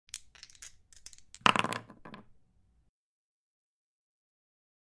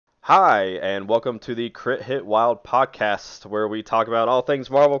Hi, and welcome to the Crit Hit Wild podcast, where we talk about all things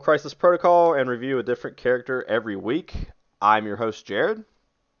Marvel Crisis Protocol and review a different character every week. I'm your host, Jared,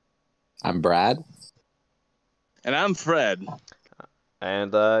 I'm Brad. And I'm Fred.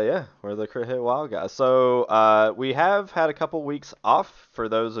 and yeah, we're the Crit Hit Wild guys. So we have had a couple weeks off for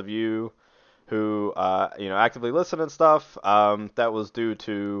those of you who actively listen and stuff. That was due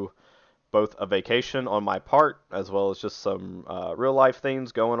to both a vacation on my part as well as just some real life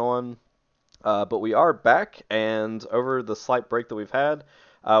things going on. But we are back, and over the slight break that we've had,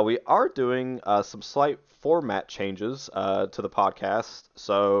 we are doing some slight format changes to the podcast.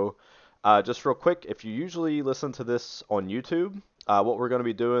 So, just real quick, if you usually listen to this on YouTube, what we're going to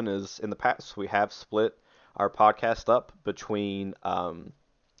be doing is in the past, we have split our podcast up between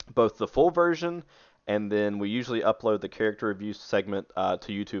both the full version and then we usually upload the character review segment to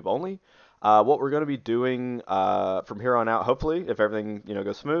YouTube only. What we're going to be doing from here on out, hopefully, if everything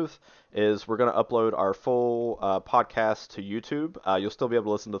goes smooth, is we're going to upload our full podcast to YouTube. You'll still be able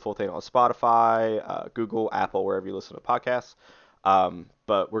to listen to the full thing on Spotify, Google, Apple, wherever you listen to podcasts.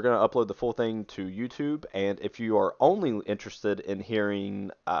 But we're going to upload the full thing to YouTube. And if you are only interested in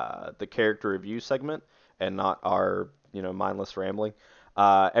hearing the character review segment and not our mindless rambling,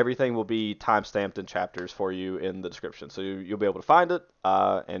 everything will be timestamped in chapters for you in the description, so you'll be able to find it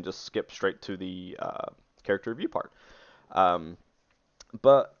and just skip straight to the character review part. Um,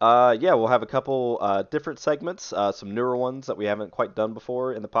 but yeah, we'll have a couple different segments, some newer ones that we haven't quite done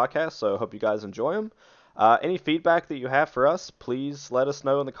before in the podcast, so I hope you guys enjoy them. Any feedback that you have for us, please let us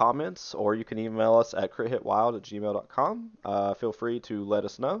know in the comments, or you can email us at crithitwild@gmail.com. Feel free to let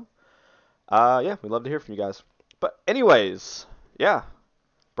us know. Yeah, we'd love to hear from you guys. But anyways, yeah,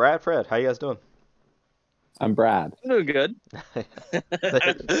 Brad, Fred, how you guys doing? I'm Brad. I'm doing good.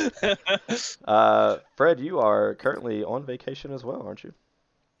 Fred, you are currently on vacation as well, aren't you?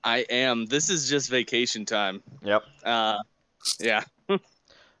 I am. This is just vacation time. Yep. Yeah.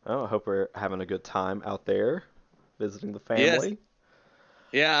 Oh, I hope we're having a good time out there visiting the Yes. family.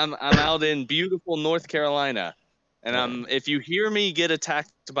 Yeah, I'm out in beautiful North Carolina. And Yeah. if you hear me get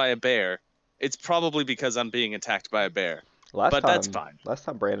attacked by a bear, it's probably because I'm being attacked by a bear. Last But that's time, fine. last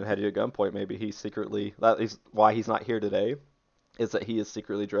time Brandon had you at gunpoint, maybe he secretly, that is why he's not here today, is that he is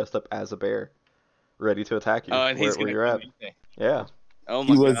secretly dressed up as a bear, ready to attack you Oh, and he's where gonna you're kill at. me. Yeah, Oh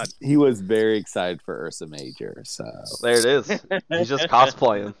He my was god. he was very excited for Ursa Major. So there it is. He's just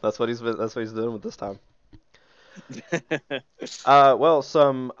cosplaying. That's what he's doing with this time. Well,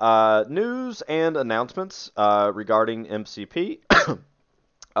 some news and announcements regarding MCP.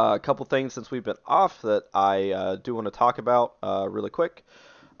 A couple things since we've been off that I do want to talk about really quick.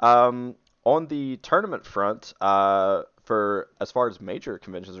 On the tournament front, for as far as major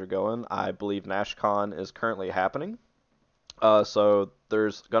conventions are going, I believe NashCon is currently happening. So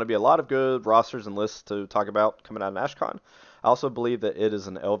there's going to be a lot of good rosters and lists to talk about coming out of NashCon. I also believe that it is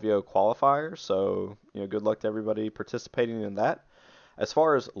an LVO qualifier, so good luck to everybody participating in that. As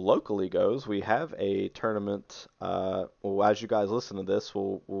far as locally goes, we have a tournament. Well, as you guys listen to this,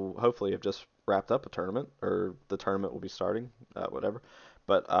 we'll hopefully have just wrapped up a tournament, or the tournament will be starting, whatever.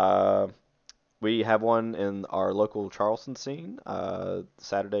 But we have one in our local Charleston scene,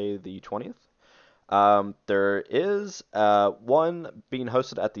 Saturday the 20th. There is one being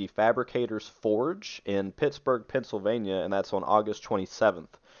hosted at the Fabricators Forge in Pittsburgh, Pennsylvania, and that's on August 27th.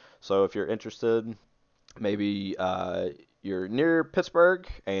 So if you're interested, maybe you're near Pittsburgh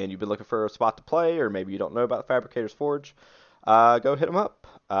and you've been looking for a spot to play, or maybe you don't know about Fabricators Forge, go hit them up.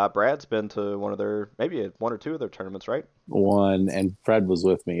 Brad's been to one of their, maybe one or two of their tournaments, right? one and Fred was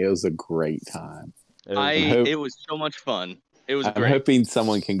with me. It was a great time. It was, It was so much fun. It was I'm great. hoping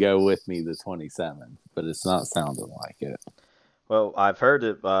someone can go with me the 27th, but it's not sounding like it. well, I've heard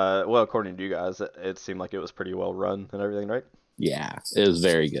it. Well, according to you guys, it seemed like it was pretty well run and everything, right? Yeah, it was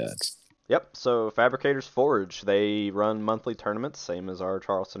very good. Yep. So Fabricators Forge, they run monthly tournaments, same as our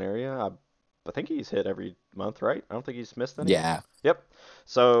Charleston area. I think he's hit every month, right? I don't think he's missed any. Yeah, Yep.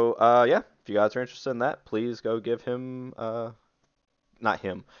 So yeah, if you guys are interested in that, please go give him not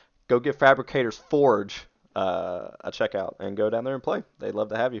him, go give Fabricators Forge a check out and go down there and play. They'd love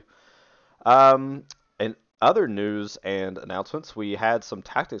to have you. And other news and announcements, we had some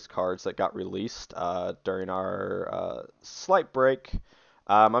tactics cards that got released during our slight break.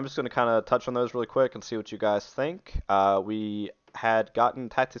 I'm just going to kind of touch on those really quick and see what you guys think. We had gotten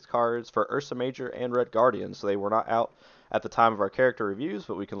tactics cards for Ursa Major and Red Guardian, so they were not out at the time of our character reviews,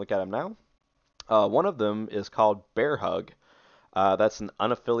 but we can look at them now. One of them is called Bear Hug. That's an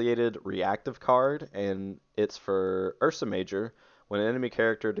unaffiliated reactive card, and it's for Ursa Major. When an enemy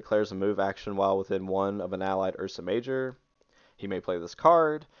character declares a move action while within one of an allied Ursa Major, he may play this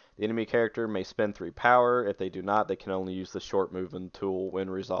card. The enemy character may spend 3 power. If they do not, they can only use the short movement tool when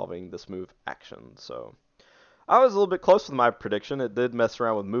resolving this move action. So I was a little bit close with my prediction. It did mess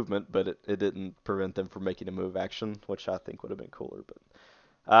around with movement, but it didn't prevent them from making a move action, which I think would have been cooler.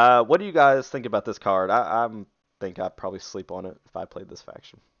 But what do you guys think about this card? I think I'd probably sleep on it if I played this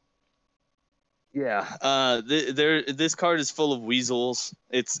faction. Yeah. This card is full of weasels.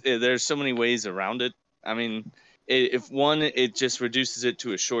 There's so many ways around it. I mean, it just reduces it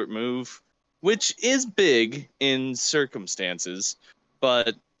to a short move, which is big in circumstances,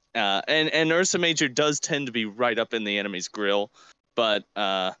 but and Ursa Major does tend to be right up in the enemy's grill, but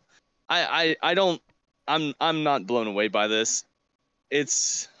I don't I'm not blown away by this.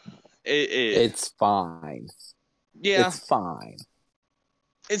 It's fine. Yeah. It's fine.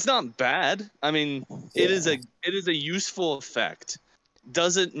 It's not bad. I mean, Yeah. it is a useful effect.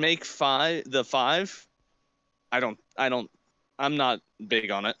 Does it make the 5? I'm not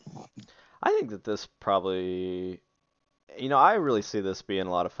big on it. I think that this probably, I really see this being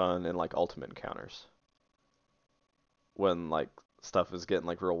a lot of fun in like ultimate encounters when like stuff is getting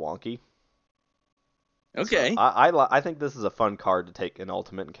like real wonky. Okay. So I think this is a fun card to take in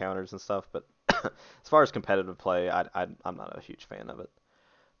ultimate encounters and stuff, but as far as competitive play, I'm not a huge fan of it.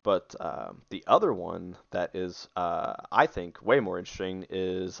 But the other one that is, I think, way more interesting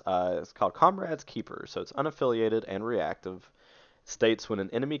is it's called Comrade's Keeper. So it's unaffiliated and reactive. States when an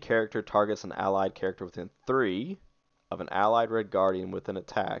enemy character targets an allied character within 3 of an allied Red Guardian with an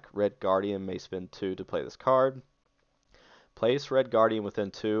attack, Red Guardian may spend 2 to play this card. Place Red Guardian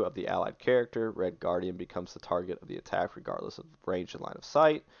within 2 of the allied character. Red Guardian becomes the target of the attack regardless of range and line of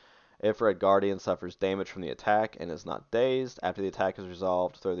sight. If Red Guardian suffers damage from the attack and is not dazed, after the attack is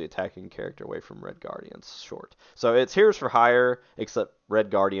resolved, throw the attacking character away from Red Guardian's short. So it's Heroes for Hire, except Red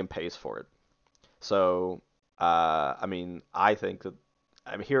Guardian pays for it. So, I think that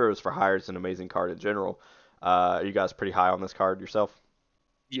Heroes for Hire is an amazing card in general. Are you guys pretty high on this card yourself?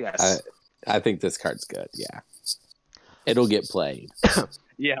 Yes. I think this card's good. Yeah, it'll get played.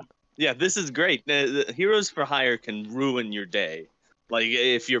 Yeah. This is great. The Heroes for Hire can ruin your day. Like,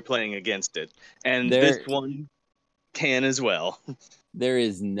 if you're playing against it. And this one can as well. There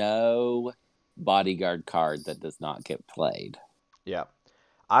is no bodyguard card that does not get played. Yeah.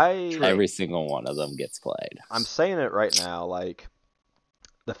 Every single one of them gets played. I'm saying it right now, like,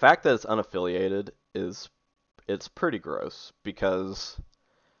 the fact that it's unaffiliated it's pretty gross, because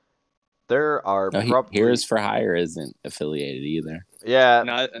there are probably... Heroes for Hire isn't affiliated either.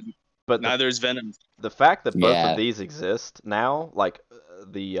 Yeah. But neither is Venom. The fact that both of these exist now, like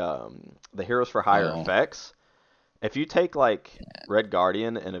the Heroes for Hire effects, if you take like Red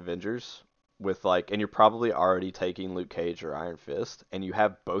Guardian and Avengers with like, and you're probably already taking Luke Cage or Iron Fist, and you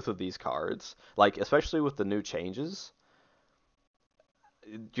have both of these cards, like especially with the new changes,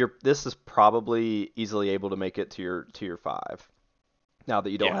 this is probably easily able to make it to your 5. Now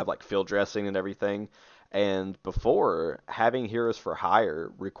that you don't have like field dressing and everything. And before, having Heroes for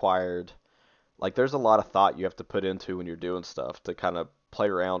Hire required, like, there's a lot of thought you have to put into when you're doing stuff to kind of play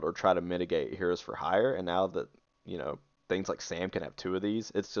around or try to mitigate Heroes for Hire. And now that, things like Sam can have 2 of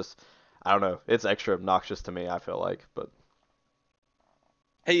these, it's just, I don't know, it's extra obnoxious to me, I feel like. But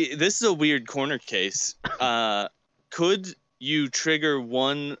hey, this is a weird corner case. Could you trigger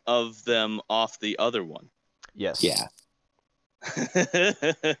one of them off the other one? Yes. Yeah.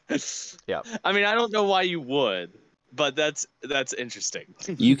 Yeah. I mean, I don't know why you would, but that's interesting.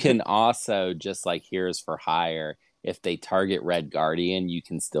 You can also, just like Heroes for Hire, if they target Red Guardian, you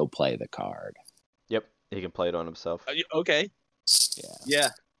can still play the card. Yep, he can play it on himself. Okay. Yeah.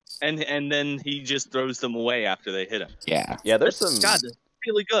 And then he just throws them away after they hit him. Yeah. Yeah, there's some... God, that's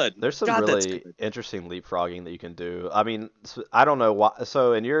really good. There's some really interesting leapfrogging that you can do. I mean, I don't know why...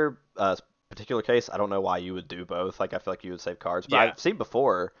 So in your... particular case, I don't know why you would do both. Like, I feel like you would save cards, but I've seen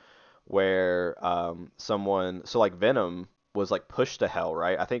before where someone, so like Venom was like pushed to hell,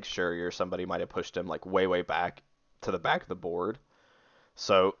 right? I think Shuri or somebody might have pushed him like way back to the back of the board.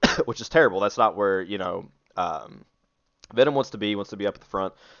 So, which is terrible. That's not where Venom wants to be up at the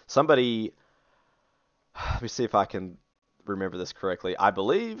front. Somebody, let me see if I can remember this correctly. I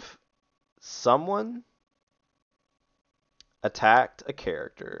believe someone attacked a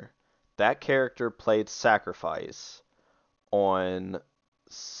character. That character played Sacrifice on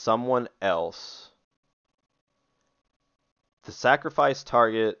someone else. The Sacrifice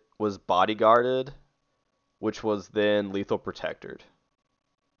target was bodyguarded, which was then lethal protected.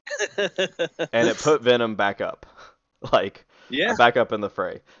 And it put Venom back up. Back up in the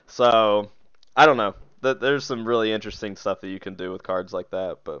fray. So, I don't know. There's some really interesting stuff that you can do with cards like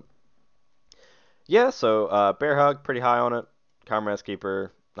that. But yeah, so Bear Hug, pretty high on it. Comrade's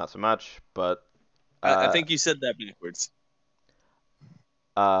Keeper, not so much, but I think you said that backwards.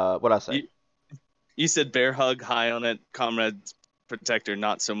 what'd I say? You said Bear Hug high on it, Comrade's Protector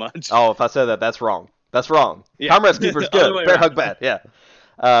not so much. Oh, if I said that, that's wrong. That's wrong. Yeah. Comrade's Keeper's Other good. way Bear around. Hug bad. Yeah.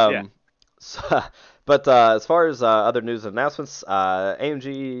 Yeah. So, but as far as other news and announcements,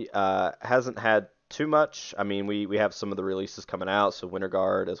 AMG hasn't had too much. I mean, we have some of the releases coming out, so Winter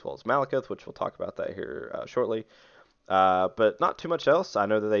Guard as well as Malekith, which we'll talk about that here shortly. But not too much else. I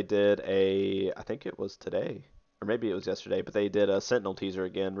know that they did I think it was today, or maybe it was yesterday, but they did a Sentinel teaser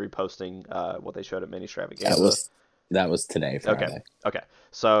again, reposting what they showed at Mini Stravaganza. That was today, Friday. Okay.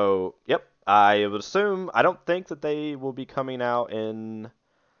 So, yep. I would assume, I don't think that they will be coming out in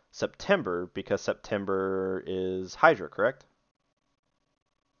September, because September is Hydra, correct?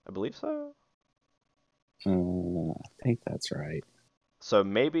 I believe so. I think that's right. So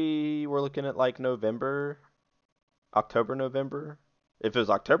maybe we're looking at like November, October, November. If it was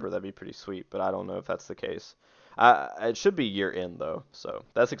October, that'd be pretty sweet, but I don't know if that's the case. It should be year end though, so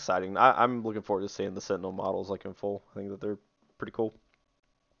that's exciting. I'm looking forward to seeing the Sentinel models like in full. I think that they're pretty cool.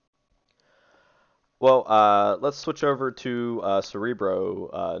 Well, let's switch over to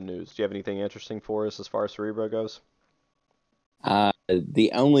Cerebro news. Do you have anything interesting for us as far as Cerebro goes?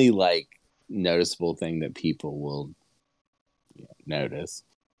 The only noticeable thing that people will notice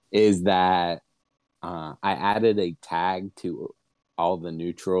is that I added a tag to all the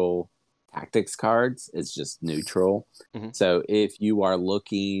neutral tactics cards. It's just neutral. Mm-hmm. So if you are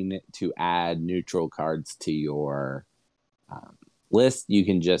looking to add neutral cards to your list, you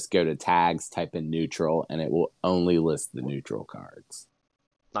can just go to tags, type in neutral, and it will only list the neutral cards.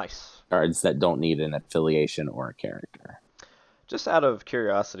 Nice. Cards that don't need an affiliation or a character. Just out of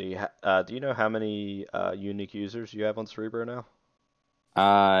curiosity, do you know how many unique users you have on Cerebro now?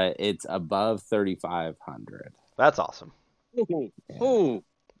 It's above 3,500. That's awesome. Ooh. Yeah. Ooh.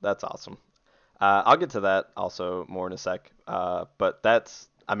 That's awesome. I'll get to that also more in a sec. But that's,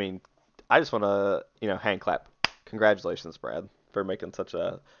 I mean, I just want to, hand clap. Congratulations, Brad, for making such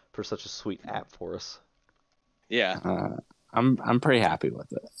a sweet app for us. Yeah. I'm pretty happy with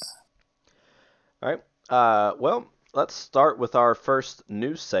it. All right. Well, let's start with our first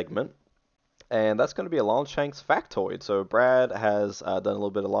news segment, and that's going to be a Longshanks factoid. So Brad has done a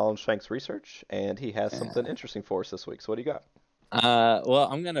little bit of Longshanks research, and he has something interesting for us this week. So what do you got? Well,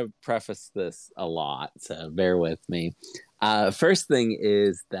 I'm going to preface this a lot, so bear with me. First thing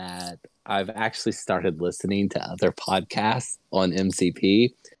is that I've actually started listening to other podcasts on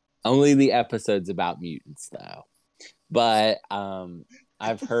MCP, only the episodes about mutants, though. But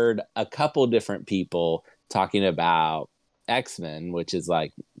I've heard a couple different people talking about X-Men, which is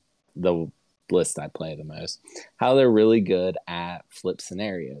like the list I play the most, how they're really good at flip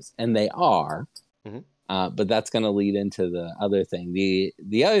scenarios. And they are. Mm-hmm. But that's going to lead into the other thing.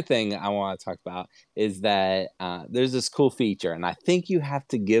 The other thing I want to talk about is that there's this cool feature, and I think you have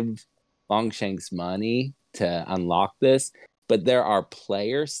to give Longshanks money to unlock this, but there are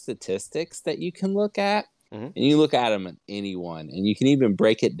player statistics that you can look at, mm-hmm. and you look at them at anyone, and you can even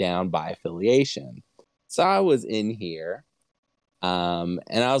break it down by affiliation. So I was in here, and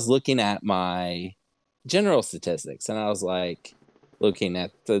I was looking at my general statistics, and I was like, looking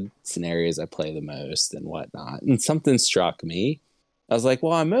at the scenarios I play the most and whatnot. And something struck me. I was like,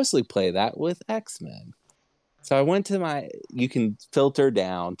 well, I mostly play that with X-Men. So I went to you can filter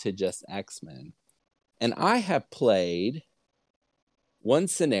down to just X-Men. And I have played one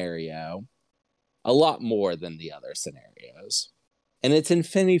scenario a lot more than the other scenarios. And it's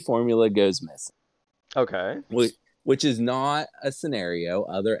Infinity Formula Goes Missing. Okay. Which is not a scenario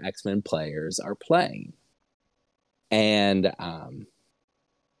other X-Men players are playing. And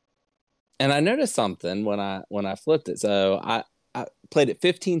I noticed something when I flipped it. So I played it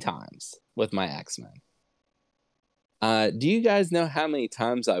 15 times with my X-Men. Do you guys know how many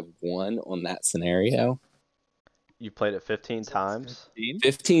times I've won on that scenario? You played it 15 times?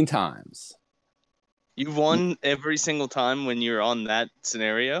 15 times. You've won every single time when you're on that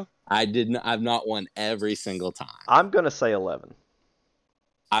scenario? I've not won every single time. I'm going to say 11.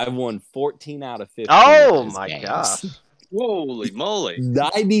 I've won 14 out of 15. Oh my gosh. Holy moly.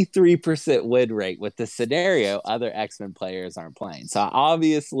 93% win rate with the scenario other X-Men players aren't playing. So I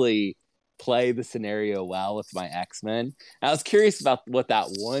obviously play the scenario well with my X-Men. I was curious about what that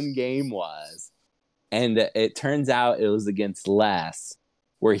one game was. And it turns out it was against Les,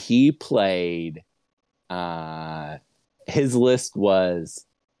 where he played, his list was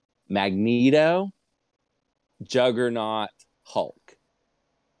Magneto, Juggernaut, Hulk.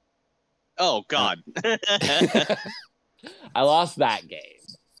 Oh, God. I lost that game.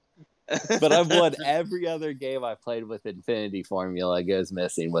 But I've won every other game I played with Infinity Formula goes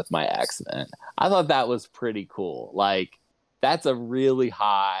missing with my X-Men. I thought that was pretty cool. Like, that's a really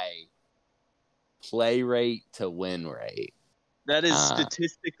high play rate to win rate. That is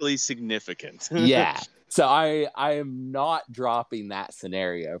statistically significant. Yeah. So I am not dropping that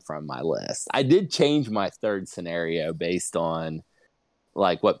scenario from my list. I did change my third scenario based on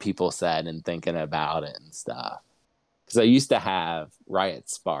like what people said and thinking about it and stuff. Because I used to have Riot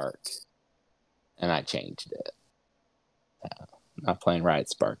Spark, and I changed it. I'm not playing Riot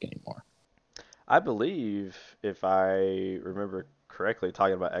Spark anymore. I believe, if I remember correctly,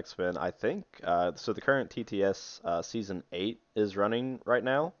 talking about X-Men, I think, so the current TTS Season 8 is running right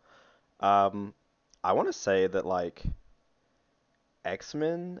now. I want to say that, like,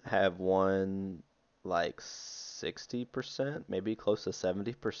 X-Men have won, like, 60%, maybe close to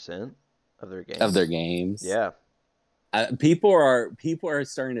 70% of their games. Of their games. Yeah. People are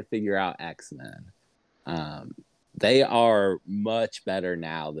starting to figure out X-Men. They are much better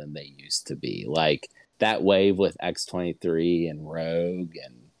now than they used to be. Like that wave with X-23 and Rogue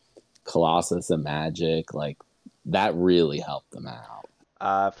and Colossus and Magic, like that really helped them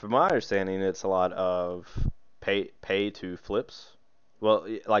out. From my understanding, it's a lot of pay to flips. Well,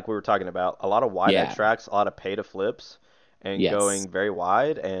 like we were talking about, a lot of wide extracts, a lot of pay to flips, and going very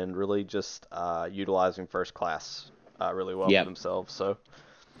wide and really just utilizing first class really well for themselves. So,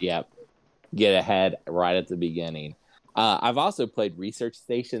 get ahead right at the beginning. I've also played Research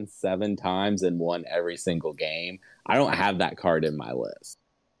Station 7 times and won every single game. I don't have that card in my list.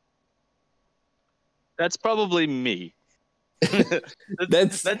 That's probably me.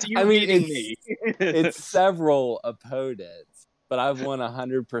 that's you beating me. It's several opponents, but I've won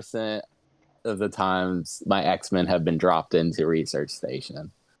 100% of the times my X-Men have been dropped into Research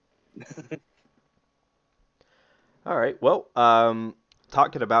Station. All right. Well,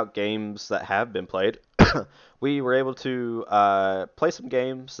 talking about games that have been played, we were able to play some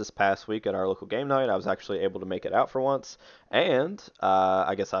games this past week at our local game night. I was actually able to make it out for once, and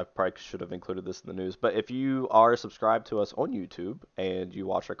I guess I probably should have included this in the news, but if you are subscribed to us on YouTube and you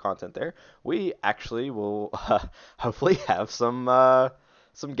watch our content there, we actually will hopefully have some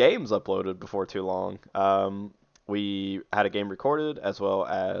games uploaded before too long. We had a game recorded as well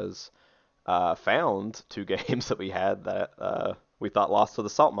as found 2 games that we had that we thought lost to the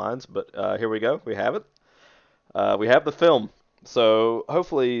salt mines, but here we go. We have it. We have the film. So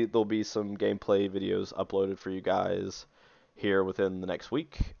hopefully there'll be some gameplay videos uploaded for you guys here within the next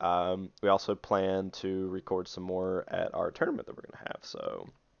week. We also plan to record some more at our tournament that we're going to have. So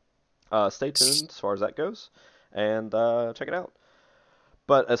stay tuned as far as that goes and check it out.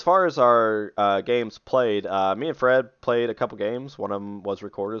 But as far as our games played, me and Fred played a couple games. One of them was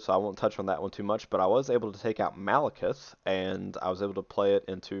recorded, so I won't touch on that one too much. But I was able to take out Malekith, and I was able to play it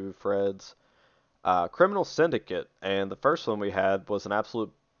into Fred's Criminal Syndicate. And the first one we had was an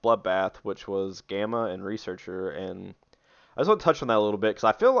absolute bloodbath, which was Gamma and Researcher. And I just want to touch on that a little bit, because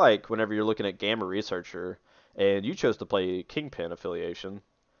I feel like whenever you're looking at Gamma Researcher, and you chose to play Kingpin affiliation.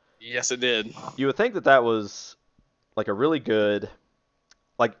 Yes, it did. You would think that that was like a really good...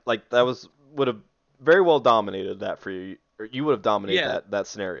 Like that would have very well dominated that for you. Or you would have dominated that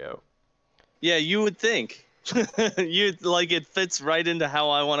scenario. Yeah, you would think. It fits right into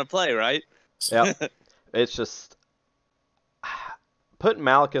how I want to play, right? Yeah. It's just putting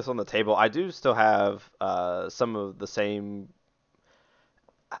Malekith on the table. I do still have some of the same.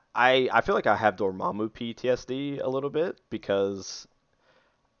 I feel like I have Dormammu PTSD a little bit because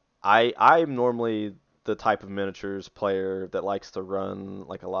I'm normally the type of miniatures player that likes to run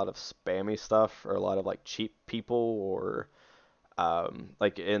like a lot of spammy stuff or a lot of like cheap people or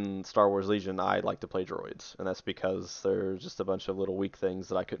like in Star Wars Legion I like to play droids, and that's because they're just a bunch of little weak things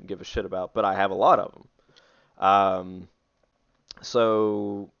that I couldn't give a shit about, but I have a lot of them.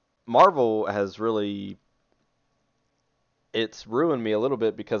 So Marvel has really, it's ruined me a little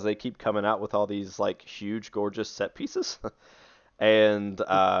bit because they keep coming out with all these like huge gorgeous set pieces and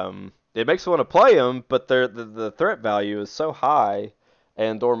it makes me want to play them, but the threat value is so high.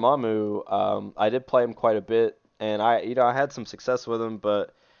 And Dormammu, I did play him quite a bit, and I had some success with him,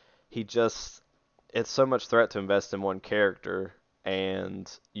 but it's so much threat to invest in one character, and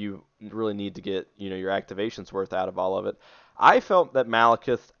you really need to get your activations worth out of all of it. I felt that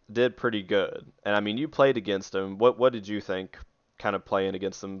Malekith did pretty good, and I mean you played against him. What did you think, kind of playing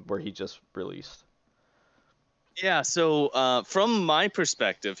against him where he just released? Yeah, so from my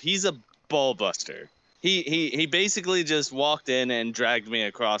perspective, he's a ball buster. He basically just walked in and dragged me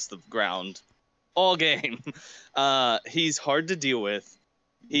across the ground all game. He's hard to deal with.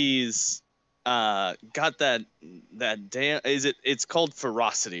 He's got that damn it's called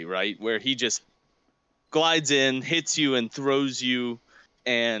ferocity, right? Where he just glides in, hits you, and throws you.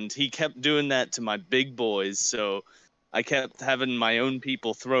 And he kept doing that to my big boys, so I kept having my own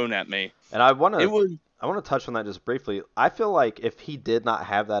people thrown at me. And It was I want to touch on that just briefly. I feel like if he did not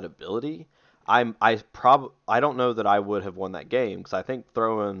have that ability, I don't know that I would have won that game because I think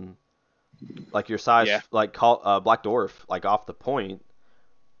throwing like your size yeah. like Black Dwarf like off the point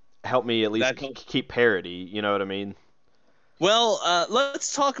helped me at least That helped. keep parity. You know what I mean? Well,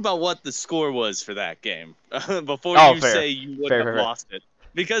 let's talk about what the score was for that game before Oh, you fair, say you would fair, have fair, fair. lost it,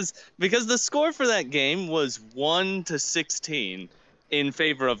 because the score for that game was 1-16 in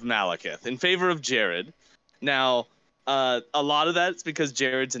favor of Malekith, in favor of Jared. Now, a lot of that's because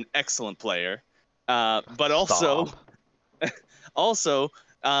Jared's an excellent player, but Stop. also,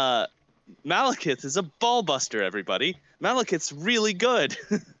 Malekith is a ball buster. Everybody, Malekith's really good.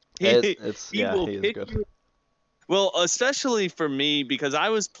 He will He is pick good. you. Well, especially for me, because I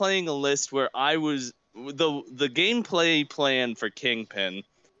was playing a list where I was the gameplay plan for Kingpin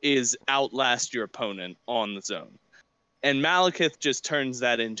is outlast your opponent on the zone, and Malekith just turns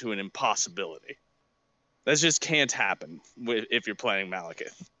that into an impossibility. That just can't happen if you're playing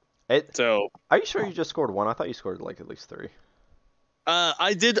Malekith. So Are you sure you just scored one? I thought you scored like at least three.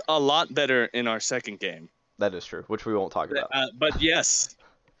 I did a lot better in our second game. That is true, which we won't talk about. But yes,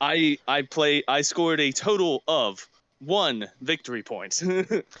 I scored a total of 1 victory point.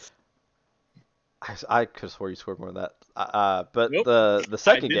 I could have swore you scored more than that. But Nope, the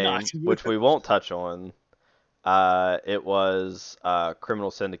second did game, not. which we won't touch on, it was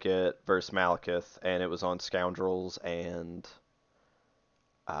Criminal Syndicate versus Malekith, and it was on Scoundrels and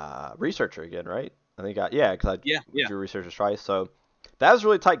Researcher again, right? I think because I Yeah. drew Researcher twice. So that was a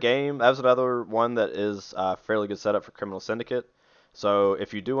really tight game. That was another one that is fairly good setup for Criminal Syndicate. So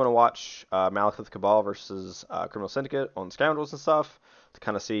if you do want to watch Malekith Cabal versus Criminal Syndicate on Scoundrels and stuff to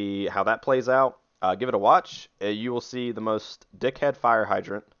kind of see how that plays out, give it a watch. You will see the most dickhead fire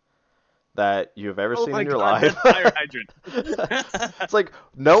hydrant that you've ever Oh seen my in your god, life. that fire hydrant. It's like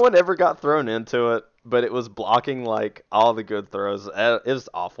no one ever got thrown into it, but it was blocking like all the good throws. It was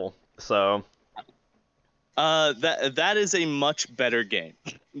awful. So that is a much better game.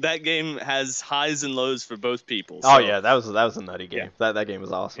 That game has highs and lows for both people. oh So, yeah, that was a nutty game. yeah. That game was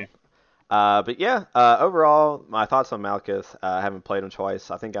Yeah. awesome. But yeah, overall, my thoughts on Malekith. I haven't played him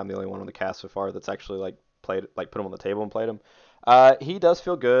twice. I think I'm the only one on the cast so far that's actually like played, like put him on the table and played him. He does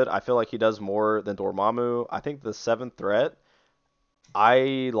feel good. I feel like he does more than Dormammu. I think the seventh threat,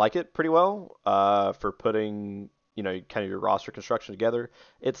 I like it pretty well. For putting kind of your roster construction together.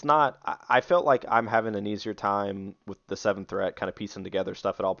 It's not. I felt like I'm having an easier time with the seventh threat, kind of piecing together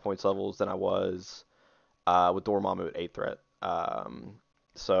stuff at all points levels than I was with Dormammu at eighth threat.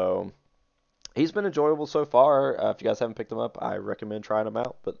 So he's been enjoyable so far. If you guys haven't picked him up, I recommend trying him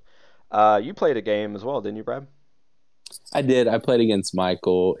out. But you played a game as well, didn't you, Brad? I did. I played against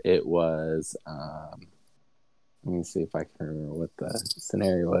Michael. It was let me see if I can remember what the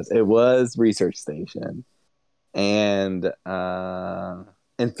scenario was. It was Research Station and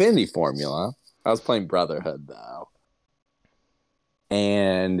Infinity Formula. I was playing Brotherhood though.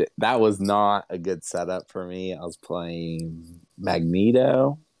 And that was not a good setup for me. I was playing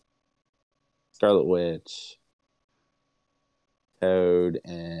Magneto, Scarlet Witch, Toad,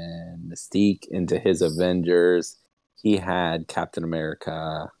 and Mystique into his Avengers. He had Captain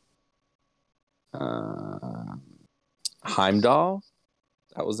America, Heimdall.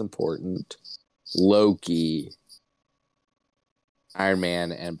 That was important. Loki, Iron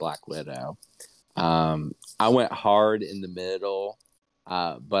Man, and Black Widow. I went hard in the middle,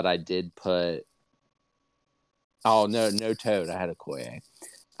 but I did put. Oh no Toad. I had a Okoye.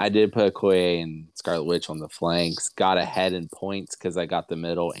 I did put Okoye and Scarlet Witch on the flanks. Got ahead in points because I got the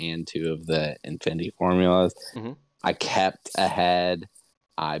middle and 2 of the Infinity Formulas. Mm-hmm. I kept ahead.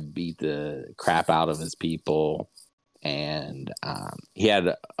 I beat the crap out of his people. And he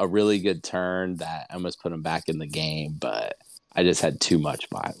had a really good turn that almost put him back in the game, but I just had too much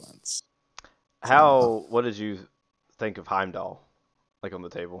violence. What did you think of Heimdall, like on the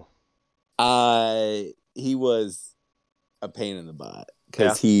table? He was a pain in the butt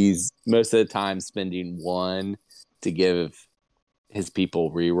because he's most of the time spending 1 to give his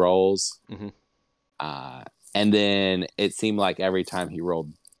people rerolls. Mm-hmm. And then it seemed like every time he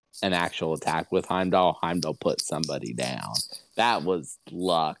rolled an actual attack with Heimdall put somebody down. That was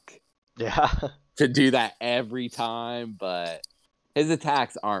luck. Yeah. To do that every time, but his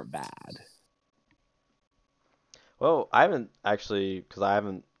attacks aren't bad. Well, I haven't actually, because I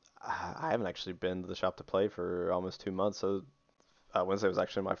haven't actually been to the shop to play for almost 2 months. So Wednesday was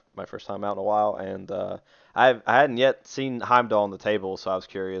actually my first time out in a while, and I hadn't yet seen Heimdall on the table, so I was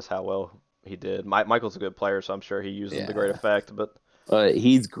curious how well he did. Michael's a good player, so I'm sure he used him to great Yeah. effect. But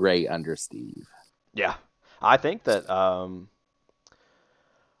He's great under Steve. yeah, I think that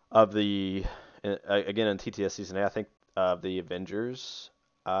of the again in TTS season 8, I think of the Avengers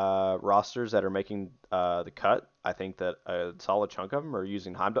rosters that are making the cut. I think that a solid chunk of them are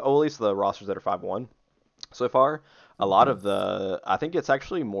using Heimdall. Oh, at least the rosters that are 5-1 so far. A lot of I think it's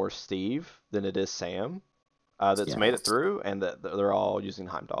actually more Steve than it is Sam that's Yeah. made it through, and that they're all using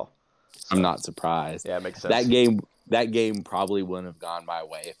Heimdall. So, I'm not surprised. Yeah, it makes sense. That game probably wouldn't have gone my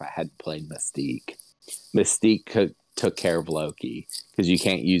way if I had played Mystique. Mystique took care of Loki because you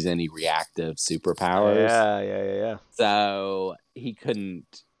can't use any reactive superpowers. Yeah. So he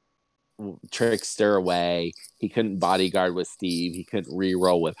couldn't trickster away. He couldn't bodyguard with Steve. He couldn't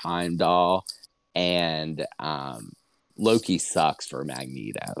reroll with Heimdall, and Loki sucks for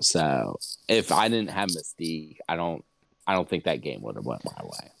Magneto. So if I didn't have Mystique, I don't think that game would have went my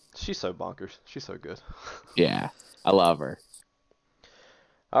way. She's so bonkers. She's so good. Yeah, I love her.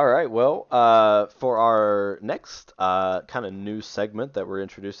 All right, well, for our next kind of new segment that we're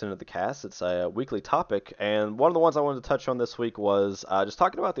introducing into the cast, it's a weekly topic, and one of the ones I wanted to touch on this week was just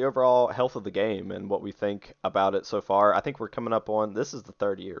talking about the overall health of the game and what we think about it so far. I think we're coming up on, this is the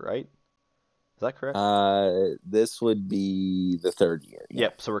third year, right? Is that correct? This would be the third year. Yeah.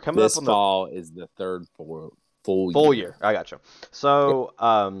 Yep, so we're coming this up on fall is the third full year. I got you. So,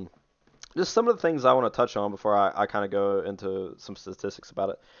 just some of the things I want to touch on before I kind of go into some statistics about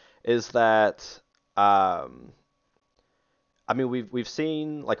it is that I mean we've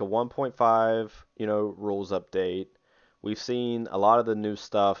seen like a 1.5 rules update. We've seen a lot of the new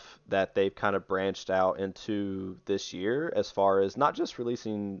stuff that they've kind of branched out into this year as far as not just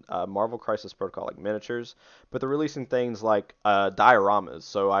releasing Marvel Crisis Protocol like miniatures, but they're releasing things like dioramas.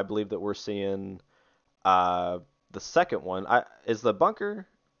 So I believe that we're seeing the second one. Is the bunker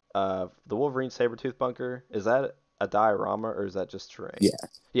the Wolverine Sabretooth bunker, is that a diorama or is that just terrain?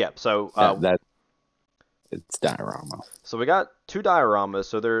 Yeah. So it's diorama. So we got 2 dioramas.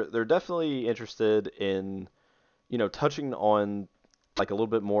 So they're definitely interested in touching on like a little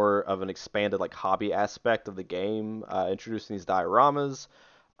bit more of an expanded like hobby aspect of the game, introducing these dioramas.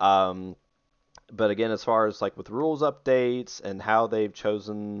 But again, as far as like with rules updates and how they've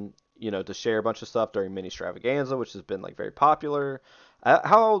chosen to share a bunch of stuff during Mini Stravaganza, which has been like very popular.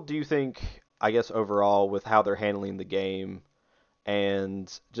 How do you think, I guess, overall with how they're handling the game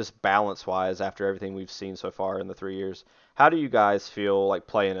and just balance-wise after everything we've seen so far in the 3 years, how do you guys feel like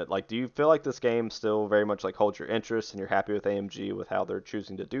playing it? Like, do you feel like this game still very much like holds your interest and you're happy with AMG with how they're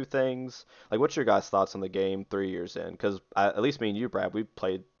choosing to do things? Like, what's your guys' thoughts on the game 3 years in? Because at least me and you, Brad, we've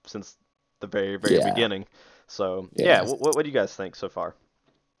played since the very, very beginning. So, what do you guys think so far?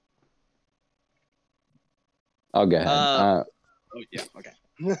 I'll go ahead.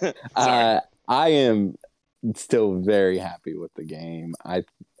 Okay. Sorry. I am still very happy with the game.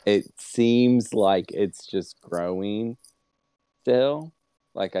 It seems like it's just growing still.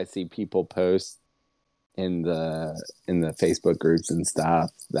 Like I see people post in the Facebook groups and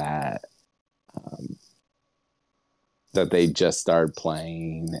stuff that they just started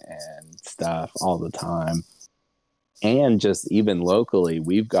playing and stuff all the time. And just even locally,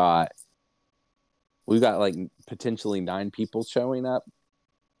 we've got like potentially 9 people showing up,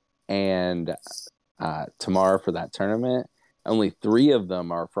 and tomorrow for that tournament, only 3 of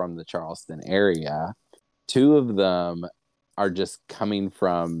them are from the Charleston area. 2 of them are just coming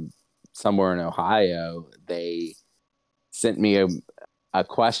from somewhere in Ohio. They sent me a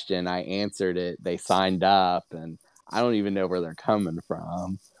question. I answered it. They signed up, and I don't even know where they're coming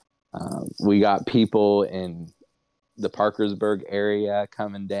from. We got people in the Parkersburg area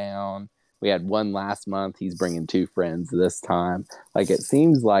coming down. We had one last month. He's bringing 2 friends this time. Like, it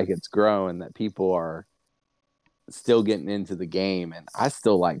seems like it's growing, that people are still getting into the game, and I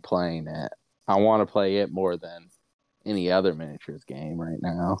still like playing it. I want to play it more than any other miniatures game right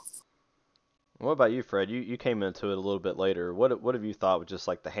now. What about you, Fred? You came into it a little bit later. What have you thought with just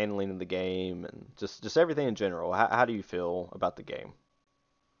like the handling of the game and just everything in general? How do you feel about the game?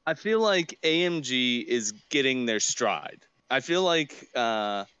 I feel like AMG is getting their stride. I feel like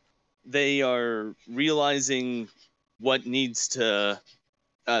they are realizing what needs to,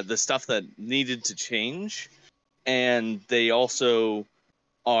 the stuff that needed to change, and they also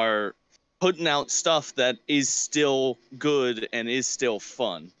are putting out stuff that is still good and is still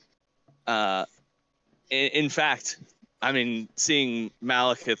fun. In fact, I mean, seeing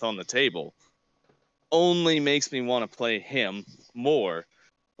Malekith on the table only makes me want to play him more.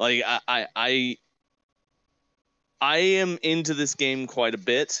 Like I am into this game quite a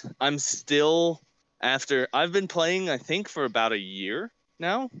bit. I'm still I've been playing, I think, for about a year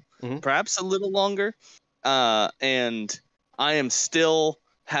now, perhaps a little longer, and I am still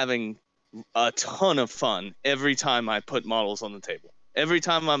having a ton of fun every time I put models on the table. Every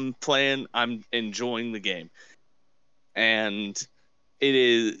time I'm playing, I'm enjoying the game, and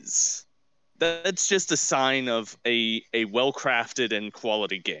that's just a sign of a well-crafted and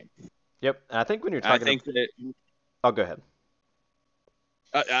quality game. Yep. And I think when you're talking, oh, go ahead.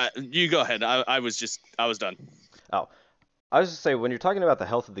 You go ahead. I was done. Oh, I was just say when you're talking about the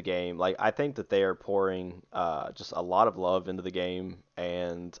health of the game, like I think that they are pouring just a lot of love into the game,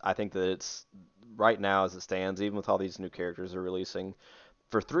 and I think that it's right now as it stands, even with all these new characters they're releasing,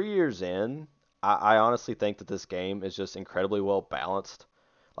 for 3 years in, I honestly think that this game is just incredibly well balanced.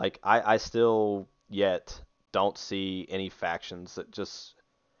 Like I still yet don't see any factions that just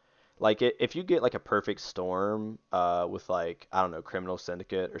like if you get like a perfect storm with like I don't know Criminal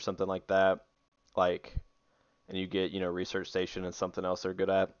Syndicate or something like that, like and you get Research Station and something else they're good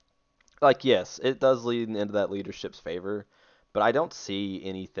at. Like yes, it does lead into that leadership's favor, but I don't see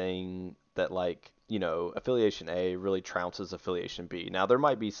anything that like affiliation A really trounces affiliation B. Now there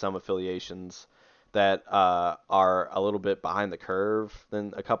might be some affiliations that are a little bit behind the curve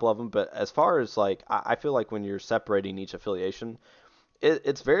than a couple of them, but as far as like I feel like when you're separating each affiliation,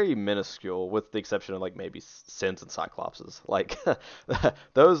 it's very minuscule, with the exception of like maybe Sins and Cyclopses. Like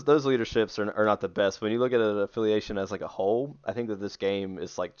those leaderships are not the best. When you look at an affiliation as like a whole, I think that this game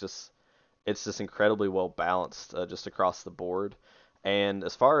is like it's just incredibly well balanced just across the board. And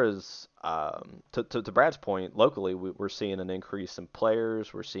as far as to Brad's point, locally we're seeing an increase in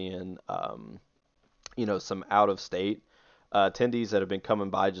players. We're seeing some out of state attendees that have been coming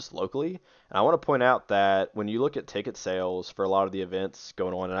by just locally. And I want to point out that when you look at ticket sales for a lot of the events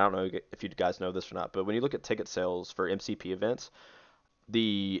going on, and I don't know if you guys know this or not, but when you look at ticket sales for MCP events,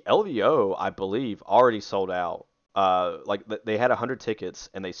 the LVO, I believe, already sold out. Like they had 100 tickets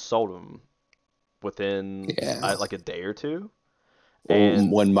and they sold them within like a day or two.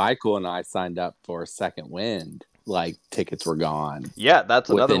 And when Michael and I signed up for Second Wind, like tickets were gone. Yeah, that's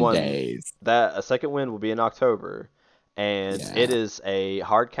another one. Days. That a Second Wind will be in October. And it is a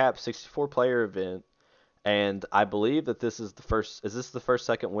hard cap 64 player event, and I believe that this is the first. Is this the first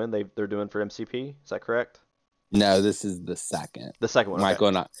Second Win they're doing for MCP? Is that correct? No, this is the second. The second one.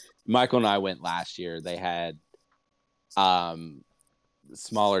 Michael and I went last year. They had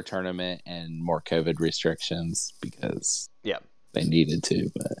smaller tournament and more COVID restrictions because they needed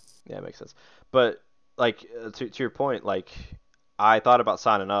to. But yeah, it makes sense. But like to your point, like I thought about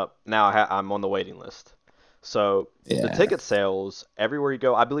signing up. Now I'm on the waiting list. So the ticket sales everywhere you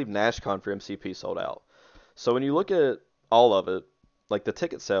go, I believe NashCon for MCP sold out. So when you look at all of it, like the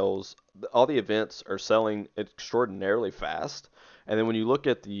ticket sales, all the events are selling extraordinarily fast. And then when you look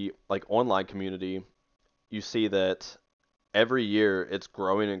at the like online community, you see that every year it's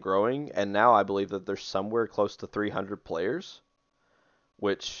growing and growing. And now I believe that there's somewhere close to 300 players,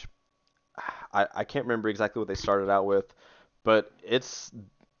 which I can't remember exactly what they started out with, but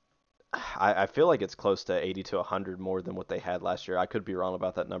I feel like it's close to 80 to 100 more than what they had last year. I could be wrong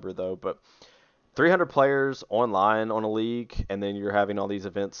about that number, though. But 300 players online on a league, and then you're having all these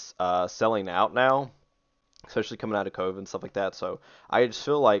events selling out now, especially coming out of COVID and stuff like that. So I just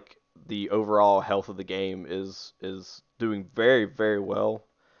feel like the overall health of the game is doing very, very well,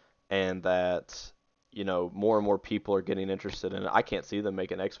 and that more and more people are getting interested in it. I can't see them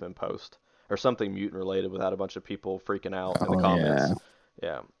make an X-Men post or something mutant related without a bunch of people freaking out in the comments.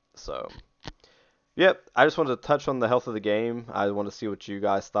 Yeah. So, yep, I just wanted to touch on the health of the game. I want to see what you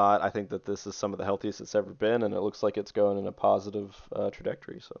guys thought. I think that this is some of the healthiest it's ever been, and it looks like it's going in a positive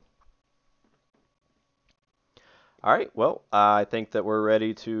trajectory. So, all right, well, I think that we're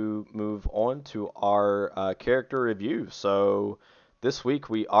ready to move on to our character review. So, this week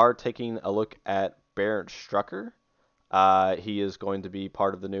we are taking a look at Baron Strucker. He is going to be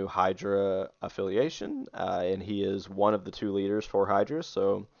part of the new Hydra affiliation, and he is one of the two leaders for Hydra,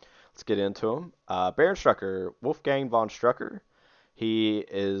 so let's get into him. Baron Strucker, Wolfgang von Strucker. He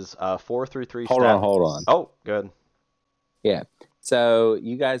is 433 stat. Hold on. Oh, good. Yeah. So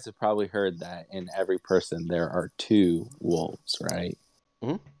you guys have probably heard that in every person there are two wolves, right?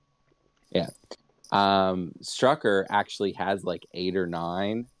 Mm-hmm. Yeah. Strucker actually has like 8 or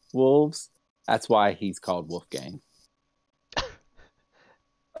 9 wolves. That's why he's called Wolfgang.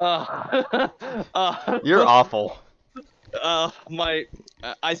 You're awful.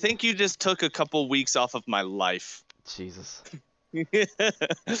 I think you just took a couple weeks off of my life. Jesus. I'd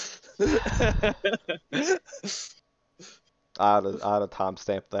have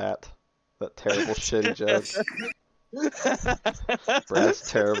timestamped that terrible shitty joke. Brad's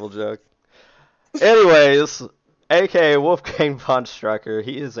terrible joke. Anyways, aka Wolfgang von Strucker,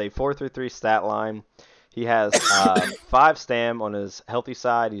 he is a 4-3 stat line. He has 5 stam on his healthy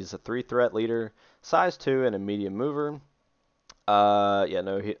side. He's a 3 threat leader, size 2, and a medium mover.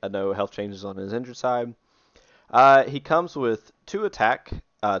 Yeah, no health changes on his injured side. He comes with 2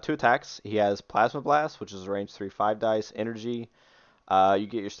 attacks. He has Plasma Blast, which is a range 3/5 dice, energy. You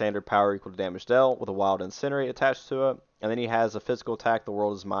get your standard power equal to damage dealt with a wild incinerate attached to it. And then he has a physical attack, the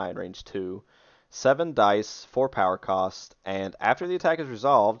world is mine, range 2. 7 dice, 4 power cost, and after the attack is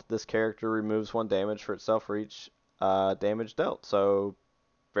resolved, this character removes 1 damage for itself for each damage dealt. So,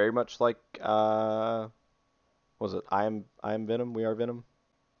 very much like, what was it? I am Venom, we are Venom?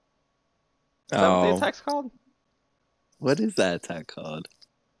 Is that what the attack's called? What is that attack called?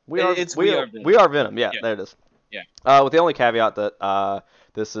 We are Venom. Yeah, there it is. Yeah. With the only caveat that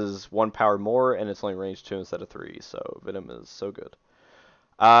this is 1 power more and it's only range 2 instead of 3, so Venom is so good.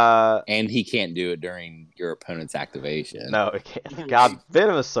 And he can't do it during your opponent's activation. No, it can't. God,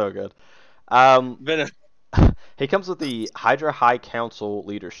 Venom is so good. Venom. He comes with the Hydra High Council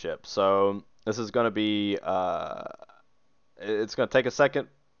leadership, so this is going to be it's going to take a second,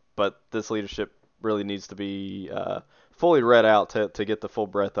 but this leadership really needs to be fully read out to get the full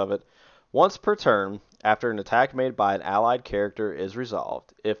breadth of it. Once per turn, after an attack made by an allied character is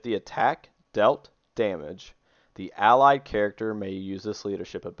resolved, if the attack dealt damage, the allied character may use this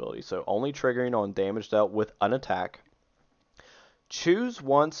leadership ability, so only triggering on damage dealt with an attack. Choose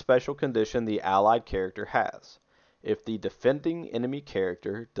 1 special condition the allied character has. If the defending enemy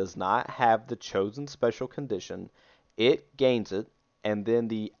character does not have the chosen special condition, it gains it, and then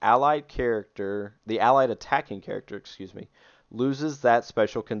the allied attacking character, loses that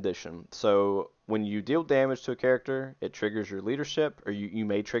special condition. So when you deal damage to a character, it triggers your leadership, or you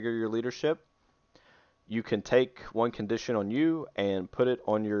may trigger your leadership. You can take 1 condition on you and put it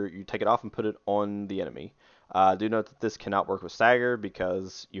on you take it off and put it on the enemy. Do note that this cannot work with stagger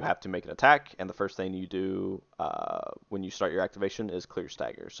because you have to make an attack, and the first thing you do when you start your activation is clear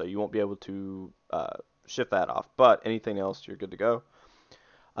stagger. So you won't be able to shift that off, but anything else, you're good to go.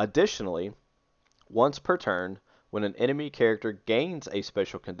 Additionally, once per turn, when an enemy character gains a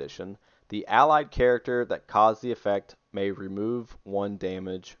special condition, the allied character that caused the effect may remove 1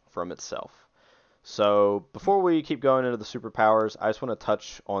 damage from itself. So before we keep going into the superpowers, I just want to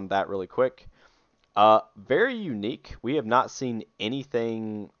touch on that really quick. Very unique. We have not seen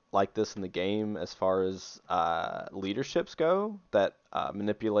anything like this in the game as far as leaderships go that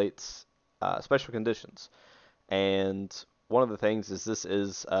manipulates special conditions. And one of the things is this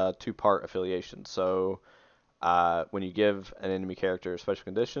is a 2-part affiliation. So when you give an enemy character a special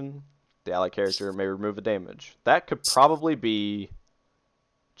condition, the allied character may remove a damage. That could probably be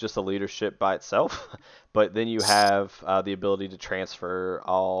just a leadership by itself, but then you have the ability to transfer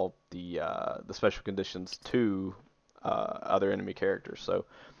all the special conditions to other enemy characters. So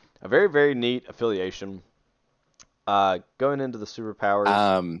a very, very neat affiliation. Going into the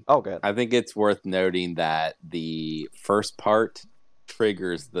superpowers. Oh, good. I think it's worth noting that the first part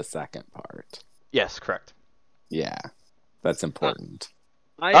triggers the second part. Yes, correct. Yeah, that's important.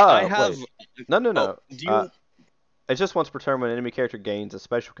 I have. Wait. No. Oh, do you? It's just once per turn when an enemy character gains a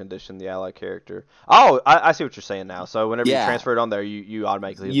special condition, the allied character. Oh, I see what you're saying now. So whenever you transfer it on there, you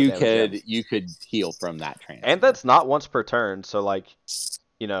automatically heal the damage. You could heal from that transfer. And that's not once per turn. So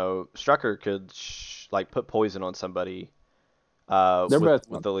Strucker could put poison on somebody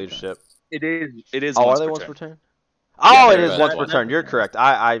with the leadership. It is. Oh, are they once per turn? Oh, it is once per turn. You're correct.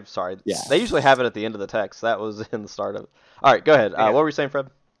 I'm sorry. Yeah. They usually have it at the end of the text. That was in the start of it. All right, go ahead. What were you saying, Fred?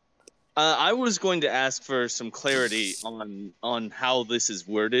 I was going to ask for some clarity on how this is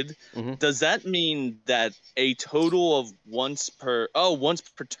worded. Mm-hmm. Does that mean that a total of once per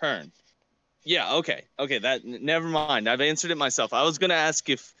turn? Yeah, okay. That never mind. I've answered it myself. I was going to ask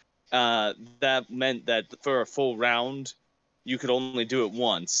if that meant that for a full round you could only do it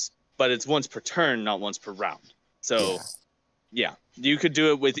once, but it's once per turn, not once per round. So, yeah, you could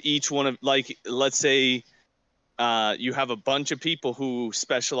do it with each one of, let's say you have a bunch of people who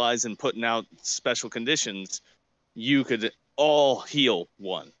specialize in putting out special conditions. You could all heal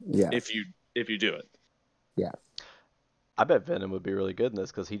 1 if you do it. Yeah. I bet Venom would be really good in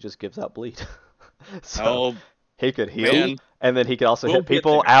this because he just gives out bleed. So he could heal, man, and then he could also hit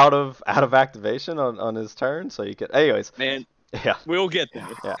people out of activation on his turn. So you could, anyways. Man, yeah, we'll get there.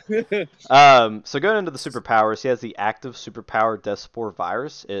 Yeah. So going into the superpowers, he has the active superpower Death Spore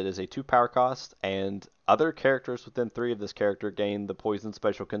Virus. It is a 2 power cost, and other characters within 3 of this character gain the poison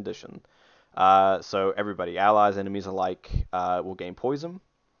special condition. So everybody, allies, enemies alike, will gain poison.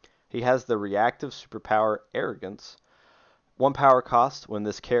 He has the reactive superpower Arrogance. 1 power cost when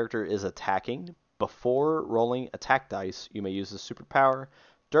this character is attacking. Before rolling attack dice, you may use the superpower.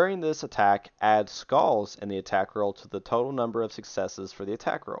 During this attack, add skulls in the attack roll to the total number of successes for the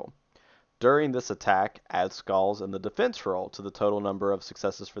attack roll. During this attack, add skulls in the defense roll to the total number of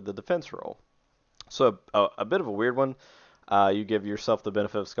successes for the defense roll. So a bit of a weird one. You give yourself the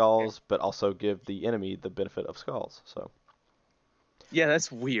benefit of skulls, but also give the enemy the benefit of skulls. So Yeah,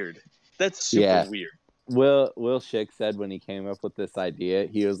 that's weird. That's super Yeah. weird. Will Schick said when he came up with this idea,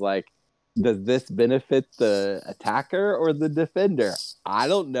 he was like, does this benefit the attacker or the defender? I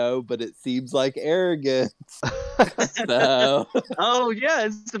don't know, but it seems like arrogance. So Oh yeah,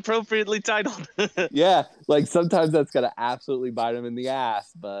 it's appropriately titled. yeah, like sometimes that's gonna absolutely bite him in the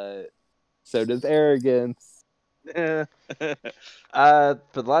ass, but so does arrogance. For the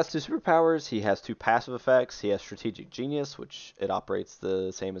last 2 superpowers, he has 2 passive effects. He has Strategic Genius, which it operates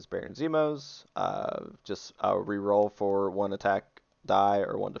the same as Baron Zemo's. Just reroll for 1 attack die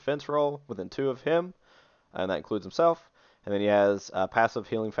or 1 defense roll within 2 of him, and that includes himself. And then he has a passive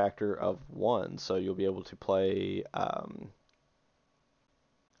healing factor of 1, so you'll be able to play. Oh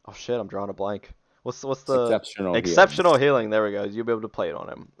shit, I'm drawing a blank. What's the exceptional healing? There we go. You'll be able to play it on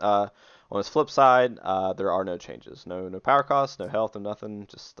him. On his flip side, there are no changes. No power costs, no health, no nothing.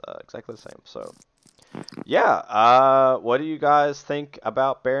 Just exactly the same. So, yeah. What do you guys think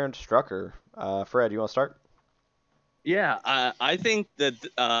about Baron Strucker? Fred, you want to start? Yeah, I think that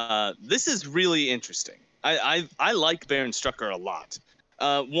this is really interesting. I like Baron Strucker a lot.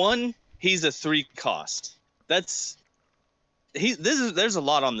 1, he's a 3 cost. There's a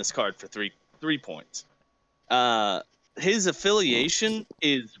lot on this card for 3 points. His affiliation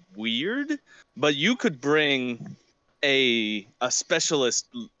is weird, but you could bring a specialist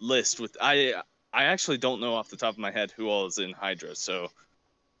list with I actually don't know off the top of my head who all is in Hydra, so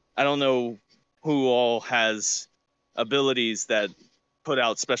I don't know who all has abilities that put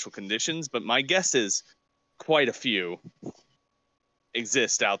out special conditions, but my guess is quite a few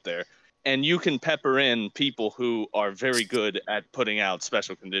exist out there. And you can pepper in people who are very good at putting out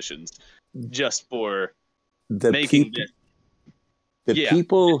special conditions just for making this. The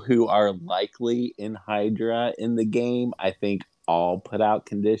people who are likely in Hydra in the game, I think all put out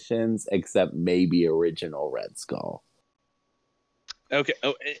conditions except maybe original Red Skull. Okay.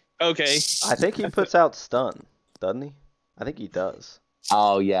 Okay. I think he puts out stun, doesn't he? I think he does.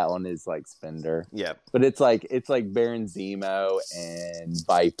 Oh yeah, on his like spender. Yeah. But it's like Baron Zemo and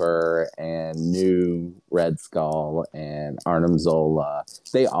Viper and new Red Skull and Arnim Zola.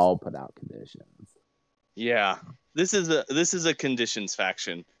 They all put out conditions. Yeah. This is a conditions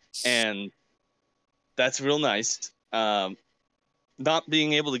faction, and that's real nice. Not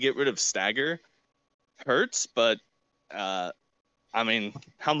being able to get rid of stagger hurts, but I mean,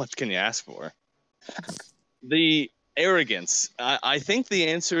 how much can you ask for? The arrogance. I think the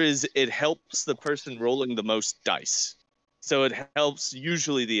answer is it helps the person rolling the most dice. So it helps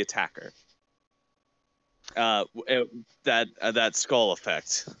usually the attacker. That skull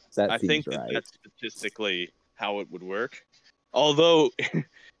effect. I think that's statistically how it would work. Although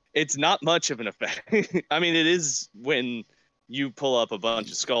it's not much of an effect. I mean, it is when you pull up a bunch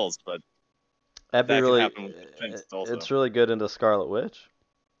of skulls, but that'd be that really. can happen with defense also. It's really good into Scarlet Witch.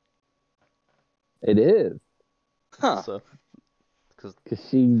 It is. Huh. So, because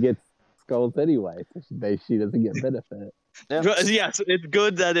she gets skulls anyway, so she doesn't get benefit. Yeah. Yes, it's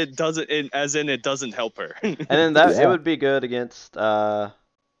good that it doesn't, as in it doesn't help her. And then it would be good against. It'd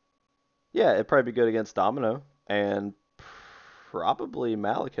probably be good against Domino and probably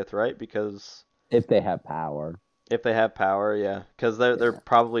Malekith, right? Because if they have power. If they have power, yeah, because they're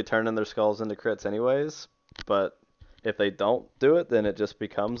probably turning their skulls into crits anyways. But if they don't do it, then it just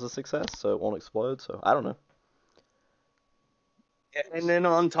becomes a success, so it won't explode. So I don't know. And then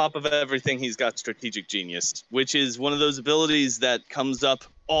on top of everything, he's got Strategic Genius, which is one of those abilities that comes up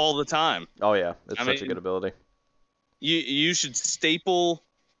all the time. Oh yeah, it's such a good ability. You should staple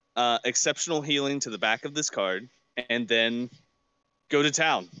Exceptional Healing to the back of this card, and then go to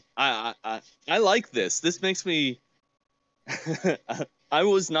town. I like this. This makes me. I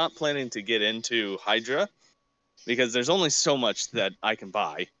was not planning to get into Hydra because there's only so much that I can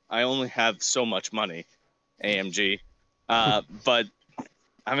buy. I only have so much money, AMG. But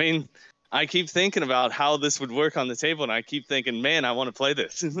I mean, I keep thinking about how this would work on the table, and I keep thinking, man, I want to play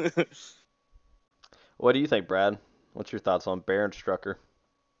this. What do you think, Brad? What's your thoughts on Baron Strucker?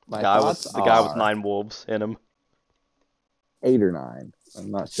 The My guy with 9 wolves in him. 8 or 9.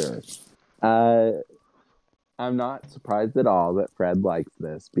 I'm not sure. I'm not surprised at all that Fred likes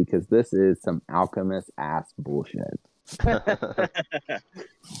this because this is some alchemist ass bullshit.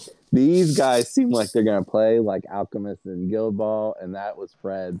 These guys seem like they're gonna play like Alchemist and Guild Ball, and that was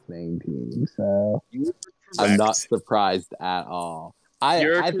Fred's main team. So I'm not surprised at all.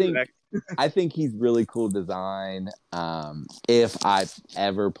 I think he's really cool design. If I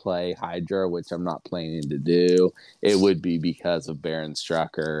ever play Hydra, which I'm not planning to do, it would be because of Baron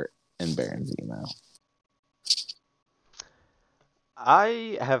Strucker and Baron Zemo.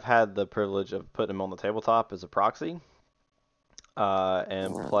 I have had the privilege of putting him on the tabletop as a proxy,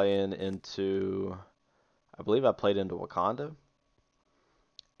 and playing into, I believe I played into Wakanda,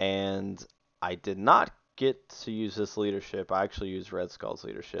 and I did not get to use his leadership. I actually used Red Skull's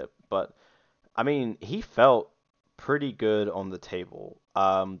leadership, but I mean, he felt pretty good on the table.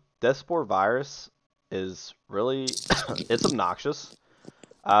 Deathspore Virus is really, it's obnoxious.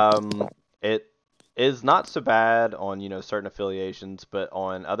 It is not so bad on, certain affiliations, but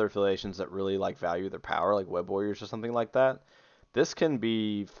on other affiliations that really like value their power, like Web Warriors or something like that, this can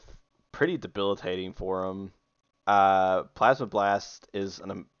be pretty debilitating for them. Plasma Blast is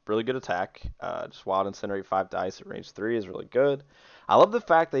a really good attack. Just wild incinerate 5 dice at range 3 is really good. I love the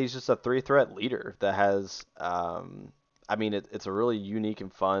fact that he's just a 3-threat leader that has, it's a really unique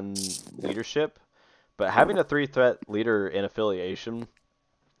and fun leadership. But having a 3-threat leader in affiliation,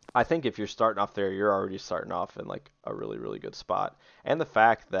 I think if you're starting off there, you're already starting off in like a really, really good spot. And the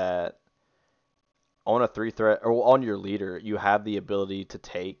fact that on a 3-threat or on your leader, you have the ability to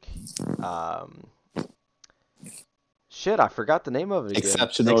take, I forgot the name of it again.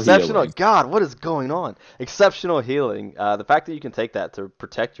 Exceptional Healing. God, what is going on? Exceptional healing. The fact that you can take that to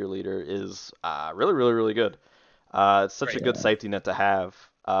protect your leader is really, really, really good. It's such a good safety net to have.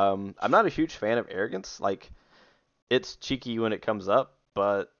 I'm not a huge fan of arrogance. Like, it's cheeky when it comes up,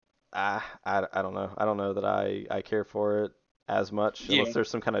 but I don't know. I don't know that I care for it as much, unless there's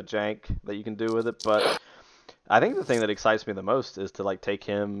some kind of jank that you can do with it. But I think the thing that excites me the most is to like take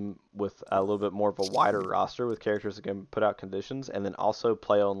him with a little bit more of a wider roster with characters that can put out conditions, and then also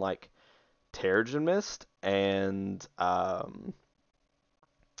play on like Terrigen Mist and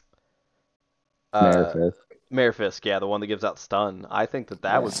Marafisk, yeah, the one that gives out stun. I think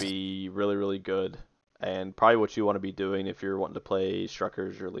that would be really, really good, and probably what you want to be doing if you're wanting to play Strucker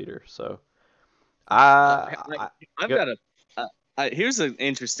as your leader. So, here's an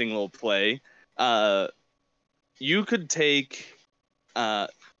interesting little play. You could take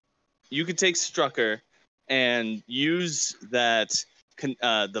Strucker and use that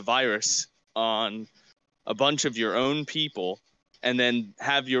the virus on a bunch of your own people, and then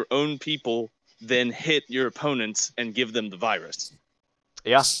have your own people then hit your opponents and give them the virus.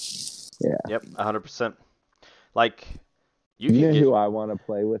 Yeah. Yep, 100%. Like, you know who I want to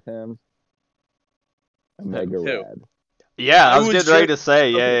play with him? Omega Red. Yeah, I was getting ready to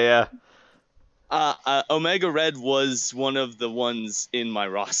say, yeah. Omega Red was one of the ones in my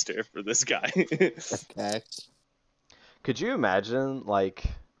roster for this guy. Okay. Could you imagine like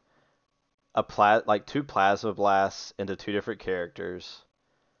two Plasma Blasts into 2 different characters?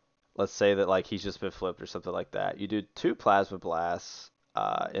 Let's say that like he's just been flipped or something like that. You do 2 Plasma Blasts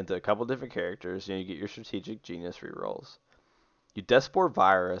into a couple different characters. You get your Strategic Genius rerolls. You Deathspore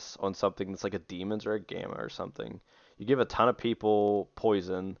Virus on something that's like a Demons or a Gamma or something. You give a ton of people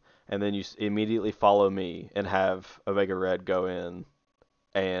poison, and then you immediately follow me and have Omega Red go in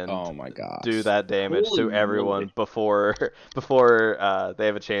and do that damage to everyone before they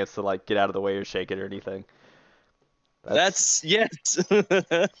have a chance to like get out of the way or shake it or anything. That's yes.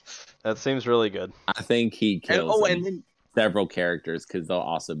 That seems really good. I think he kills several characters because they'll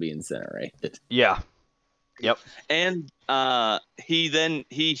also be incinerated. Yeah. Yep. And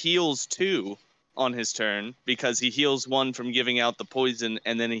he heals 2 on his turn, because he heals 1 from giving out the poison,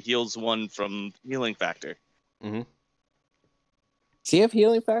 and then he heals 1 from healing factor. Mm-hmm. Does he have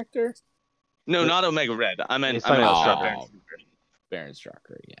healing factor? No, not Omega Red. I meant Strucker. Baron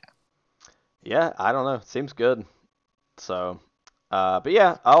Strucker, yeah. Yeah, I don't know. Seems good. So, but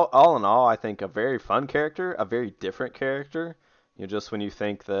yeah, all in all, I think a very fun character, a very different character. Just when you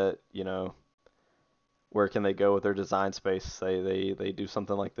think that, where can they go with their design space, they do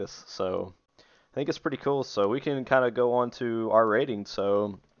something like this. So, I think it's pretty cool. So we can kind of go on to our rating.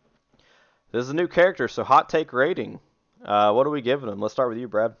 So this is a new character. So hot take rating. What are we giving him? Let's start with you,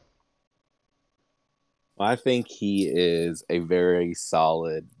 Brad. Well, I think he is a very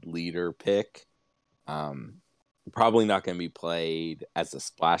solid leader pick. Probably not going to be played as a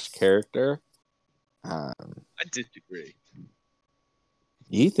splash character. I disagree.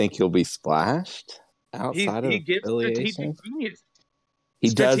 You think he'll be splashed outside of affiliation? He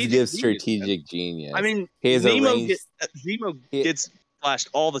does give strategic genius. I mean, he has Zemo gets splashed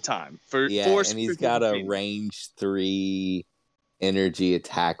all the time for Yeah, and he's strategic got a genius. range 3 energy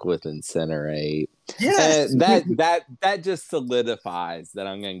attack with Incinerate. Yes. That just solidifies that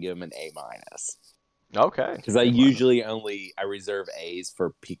I'm going to give him an A minus. Okay. Because I A-. usually I reserve A's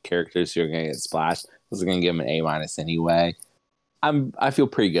for characters who are going to get splashed. I was going to give him an A minus anyway. I feel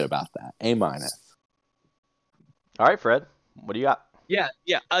pretty good about that. A minus. All right, Fred. What do you got? Yeah.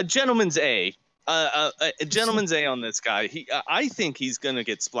 A gentleman's A. A gentleman's A on this guy. I think he's gonna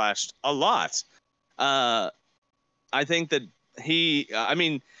get splashed a lot. I think that he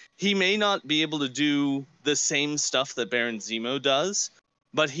may not be able to do the same stuff that Baron Zemo does,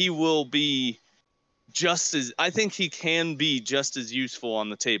 but he will be I think he can be just as useful on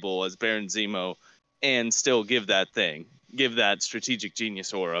the table as Baron Zemo, and still give that strategic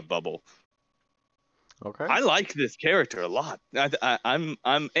genius aura bubble. Okay. I like this character a lot. I'm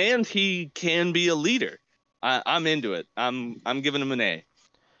and he can be a leader. I'm into it. I'm giving him an A.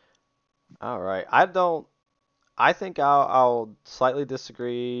 All right. I think I'll slightly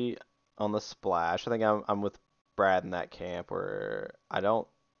disagree on the splash. I think I'm with Brad in that camp where I don't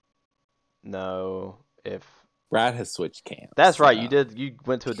know if. Brad has switched camps. That's right. You did. You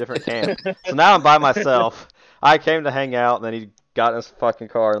went to a different camp. So now I'm by myself. I came to hang out, and then he got in his fucking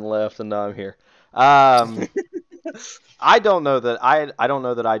car and left, and now I'm here. I don't know that I don't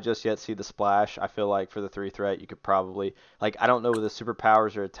know that I just yet see the splash. I feel like for the 3 threat, you could probably I don't know with his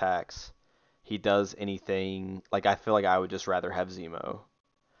superpowers or attacks, he does anything. Like I feel like I would just rather have Zemo.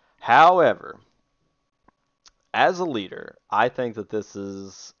 However, as a leader, I think that this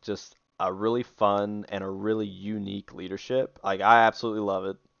is just a really fun and a really unique leadership. Like I absolutely love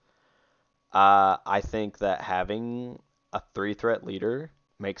it. I think that having a 3 threat leader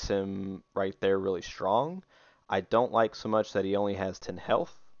makes him right there really strong. I don't like so much that he only has 10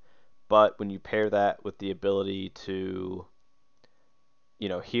 health, but when you pair that with the ability to,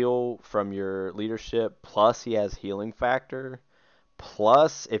 heal from your leadership, plus he has healing factor,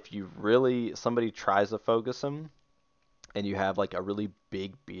 plus if somebody tries to focus him and you have like a really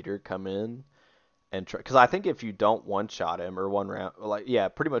big beater come in and because I think if you don't one shot him or one round,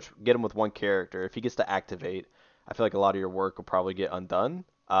 pretty much get him with one character. If he gets to activate, I feel like a lot of your work will probably get undone.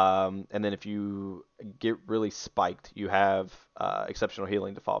 And then if you get really spiked, you have exceptional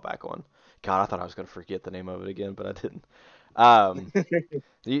healing to fall back on. God, I thought I was going to forget the name of it again, but I didn't.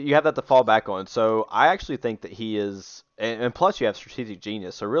 You have that to fall back on. So I actually think that he is, and plus you have strategic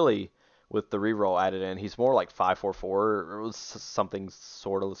genius. So really, with the reroll added in, he's more like 5-4-4 or something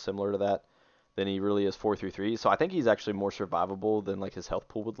sort of similar to that than he really is 4-3-3. So I think he's actually more survivable than like his health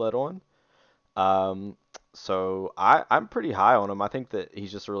pool would let on. So I'm pretty high on him. I think that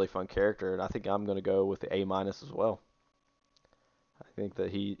he's just a really fun character, and I think I'm going to go with the A minus as well. I think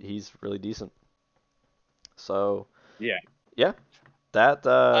that he's really decent. So yeah, that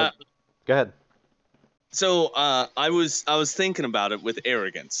go ahead. So I was thinking about it with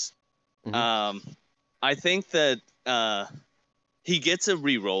arrogance. Mhm. I think that he gets a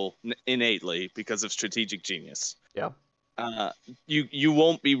reroll innately because of strategic genius. Yeah. You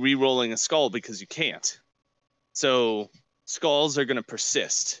won't be re-rolling a skull because you can't. So skulls are going to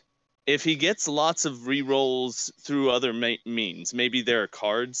persist. If he gets lots of re-rolls through other means, maybe there are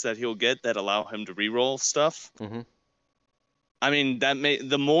cards that he'll get that allow him to re-roll stuff. Mm-hmm. I mean,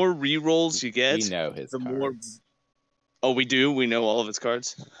 the more re-rolls you get, we know his cards. more. Oh, we do. We know all of his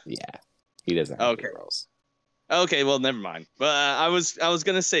cards. Yeah, he doesn't have Okay. re-rolls. Okay, well, never mind. But I was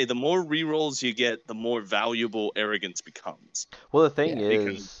gonna say the more rerolls you get, the more valuable arrogance becomes. Well, the thing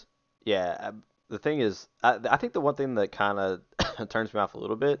because- is, I think the one thing that kind of turns me off a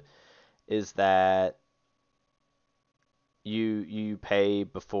little bit is that you pay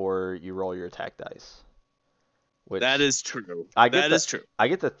before you roll your attack dice. Which that is true. That is true. I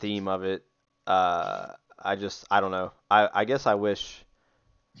get the theme of it. I don't know. I guess I wish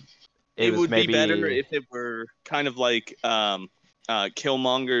It was would maybe be better if it were kind of like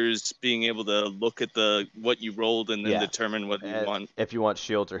Killmonger's being able to look at what you rolled and then determine what you want. If you want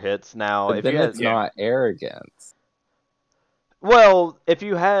shields or hits. Now, but if then you had, it's not arrogance. Well, if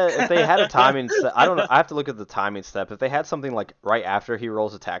they had a timing step, I don't know. I have to look at the timing step. If they had something like right after he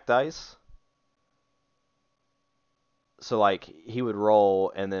rolls attack dice, so like he would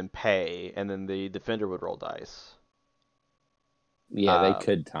roll and then pay, and then the defender would roll dice. Yeah, they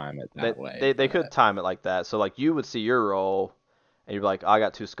could time it that way. They could time it like that. So like you would see your roll, and you'd be like, oh, I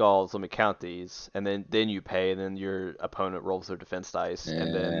got 2 skulls. Let me count these, and then you pay, and then your opponent rolls their defense dice,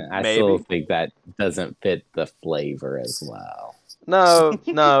 and then I maybe. still think that doesn't fit the flavor as well.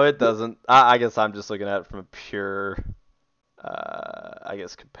 No, it doesn't. I guess I'm just looking at it from a pure I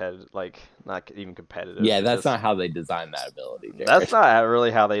guess competitive, like not even competitive. Yeah, that's just, not how they designed that ability, that's Jared. not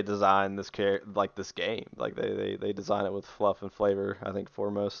really how they design this game. Like they design it with fluff and flavor, I think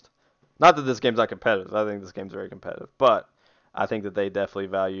foremost. Not that this game's not competitive. I think this game's very competitive, but I think that they definitely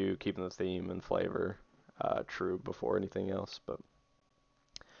value keeping the theme and flavor true before anything else. But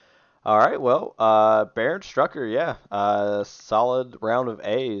all right, well, Baron Strucker, yeah, solid round of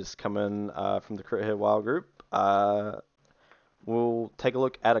A's coming from the Crit Hit Wild group. We'll take a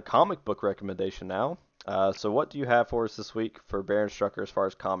look at a comic book recommendation now. So what do you have for us this week for Baron Strucker as far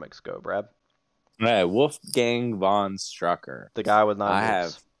as comics go, Brad? All right, Wolfgang von Strucker. The guy with 9 I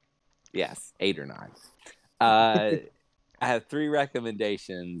boobs. have, yes, 8 or 9. I have 3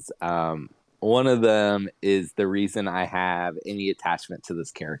 recommendations. One of them is the reason I have any attachment to this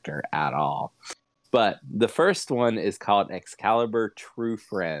character at all. But the first one is called Excalibur True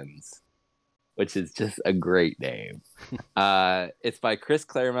Friends, which is just a great name. It's by Chris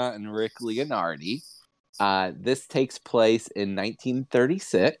Claremont and Rick Leonardi. This takes place in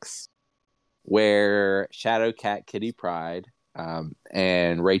 1936, where Shadowcat Kitty Pryde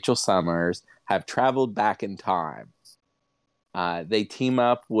and Rachel Summers have traveled back in time. They team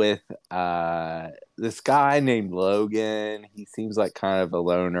up with this guy named Logan. He seems like kind of a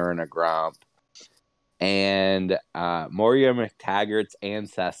loner and a grump. And Moria McTaggart's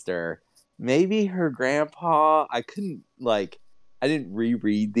ancestor, maybe her grandpa. I didn't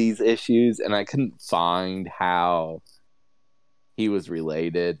reread these issues, and I couldn't find how he was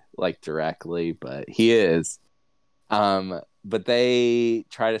related, like, directly, but he is. But they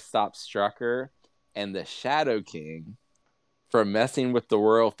try to stop Strucker and the Shadow King from messing with the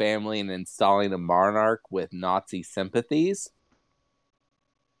royal family and installing a monarch with Nazi sympathies.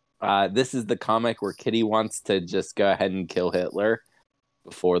 This is the comic where Kitty wants to just go ahead and kill Hitler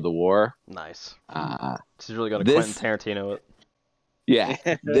before the war. Nice. She's really got a Quentin Tarantino it. Yeah,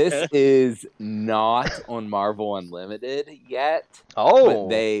 this is not on Marvel Unlimited yet. Oh,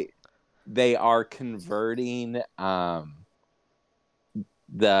 but they are converting.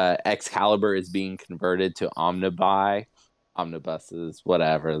 The Excalibur is being converted to omnibuses,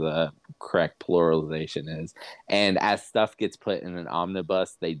 whatever the correct pluralization is. And as stuff gets put in an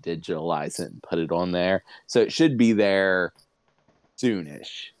omnibus, they digitalize it and put it on there. So it should be there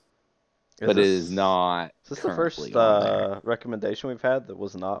soonish. But it is not. Is this the first recommendation we've had that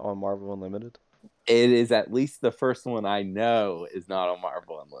was not on Marvel Unlimited? It is at least the first one I know is not on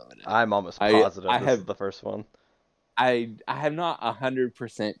Marvel Unlimited. I'm almost positive this is the first one. I have not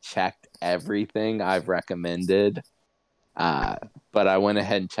 100% checked everything I've recommended, but I went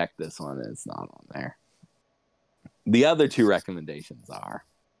ahead and checked this one, and it's not on there. The other 2 recommendations are,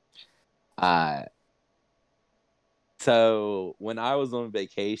 so when I was on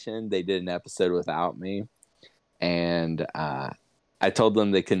vacation, they did an episode without me, and I told them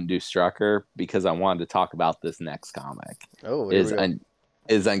they couldn't do Strucker because I wanted to talk about this next comic. Oh,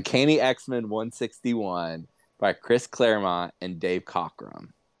 is Uncanny X-Men 161 by Chris Claremont and Dave Cockrum.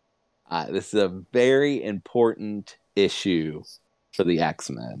 This is a very important issue for the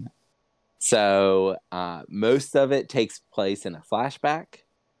X-Men. So most of it takes place in a flashback,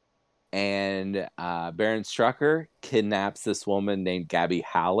 and Baron Strucker kidnaps this woman named Gabby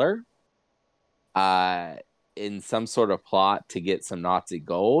Haller in some sort of plot to get some Nazi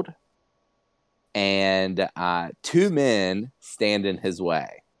gold, and 2 men stand in his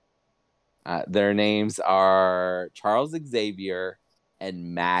way. Their names are Charles Xavier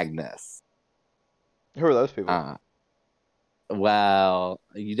and Magnus. Who are those people? Well,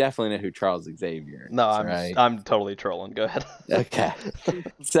 you definitely know who Charles Xavier is. No, right? I'm totally trolling. Go ahead. Okay.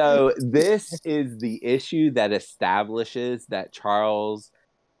 So this is the issue that establishes that Charles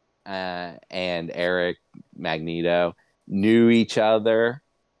and Eric Magneto knew each other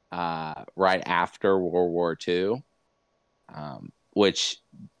right after World War II, which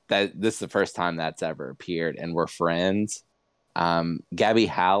this is the first time that's ever appeared, and we're friends. Gabby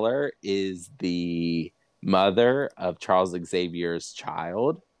Haller is the mother of Charles Xavier's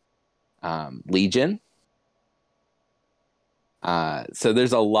child, Legion. So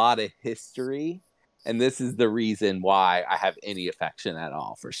there's a lot of history, and this is the reason why I have any affection at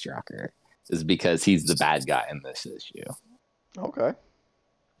all for Strucker, is because he's the bad guy in this issue. Okay.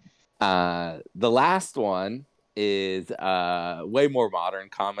 The last one is a way more modern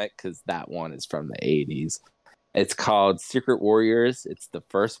comic, because that one is from the 80s. It's called Secret Warriors. It's the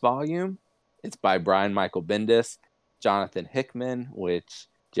first volume. It's by Brian Michael Bendis, Jonathan Hickman, which,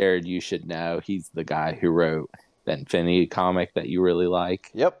 Jared, you should know. He's the guy who wrote the Infinity comic that you really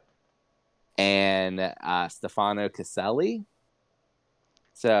like. Yep. And Stefano Caselli.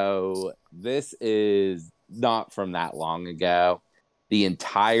 So this is not from that long ago. The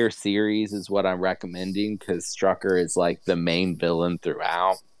entire series is what I'm recommending because Strucker is like the main villain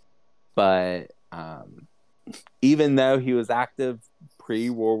throughout. But even though he was active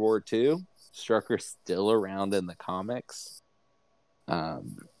pre-World War II, Strucker's still around in the comics.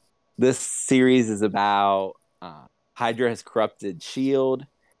 This series is about Hydra has corrupted S.H.I.E.L.D.,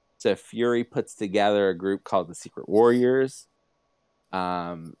 so Fury puts together a group called the Secret Warriors.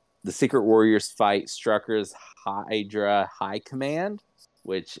 The Secret Warriors fight Strucker's Hydra High Command,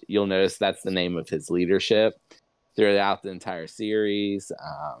 which you'll notice that's the name of his leadership throughout the entire series.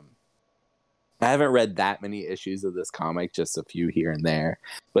 I haven't read that many issues of this comic, just a few here and there,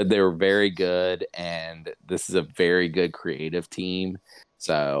 but they were very good, and this is a very good creative team,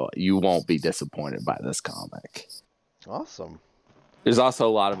 so you won't be disappointed by this comic. Awesome. There's also a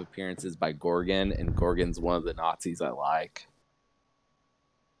lot of appearances by Gorgon, and Gorgon's one of the Nazis I like.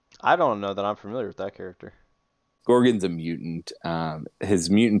 I don't know that I'm familiar with that character. Gorgon's a mutant. His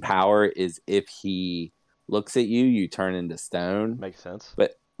mutant power is if he looks at you, you turn into stone. Makes sense.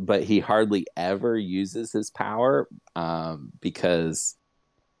 But he hardly ever uses his power because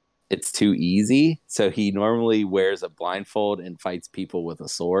it's too easy. So he normally wears a blindfold and fights people with a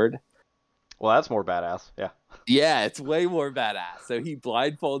sword. Well, that's more badass. Yeah. Yeah, it's way more badass. So he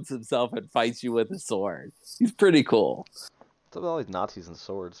blindfolds himself and fights you with a sword. He's pretty cool. What's up with all these Nazis and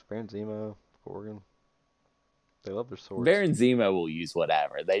swords? Baron Zemo, Gorgon. They love their swords. Baron Zemo will use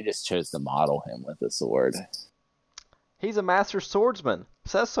whatever. They just chose to model him with a sword. He's a master swordsman.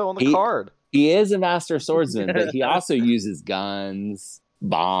 It says so on the card. He is a master swordsman, but he also uses guns,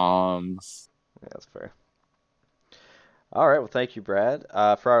 bombs. Yeah, that's fair. All right, well, thank you, Brad.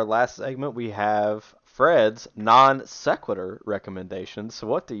 For our last segment, we have Fred's non sequitur recommendations. So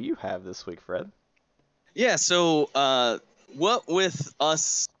what do you have this week, Fred? Yeah, so what with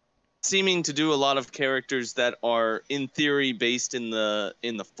us seeming to do a lot of characters that are in theory based in the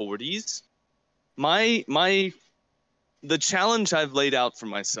 40s, the challenge I've laid out for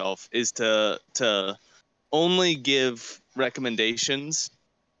myself is to only give recommendations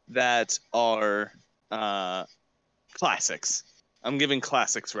that are classics. I'm giving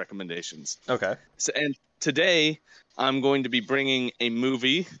classics recommendations. Okay. So, and today I'm going to be bringing a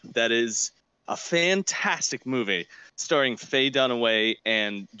movie that is a fantastic movie starring Faye Dunaway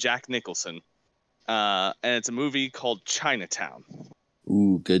and Jack Nicholson. And it's a movie called Chinatown.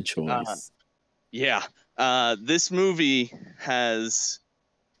 Ooh, good choice. Yeah. This movie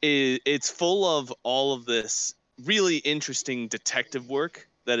it's full of all of this really interesting detective work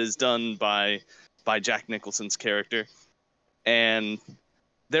that is done by Jack Nicholson's character. And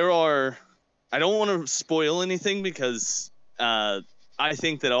I don't want to spoil anything because I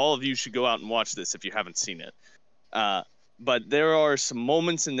think that all of you should go out and watch this if you haven't seen it. But there are some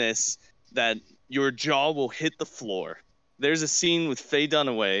moments in this that your jaw will hit the floor. There's a scene with Faye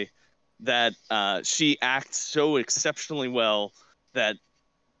Dunaway that she acts so exceptionally well that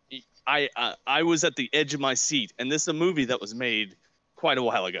I was at the edge of my seat. And this is a movie that was made quite a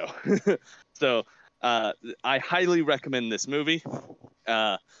while ago. So I highly recommend this movie.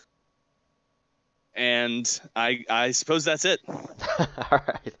 And I suppose that's it. All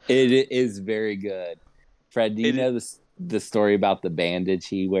right. It is very good. Fred, do you know the story about the bandage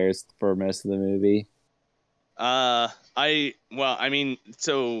he wears for most of the movie? So I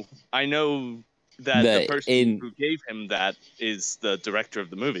know that the person who gave him that is the director of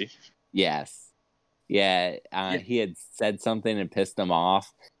the movie. Yes. Yeah, he had said something and pissed him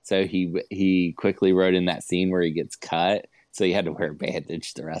off, so he quickly wrote in that scene where he gets cut, so he had to wear a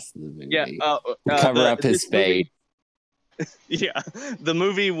bandage the rest of the movie. Yeah, cover up his face. Yeah, the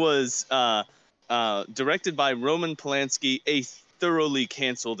movie was directed by Roman Polanski, a thoroughly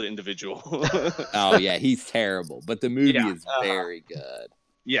canceled individual. Oh yeah, he's terrible, but the movie is very good.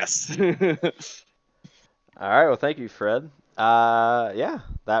 Yes. All right, well, thank you, Fred.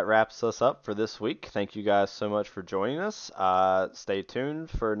 That wraps us up for this week. Thank you guys so much for joining us. Stay tuned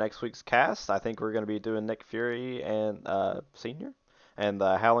for next week's cast. I think we're going to be doing Nick Fury and Senior and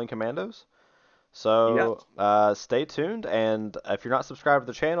the Howling Commandos. So stay tuned, and if you're not subscribed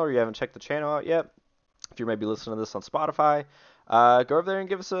to the channel or you haven't checked the channel out yet, if you're maybe listening to this on Spotify, go over there and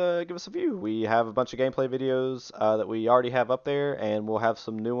give us a view. We have a bunch of gameplay videos that we already have up there, and we'll have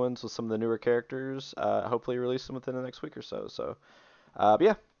some new ones with some of the newer characters. Hopefully release them within the next week or so. So,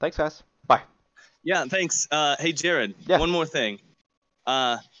 thanks guys. Bye. Yeah, thanks. Hey Jared, one more thing.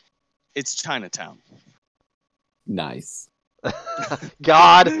 It's Chinatown. Nice.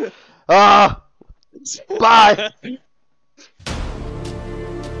 God. Bye.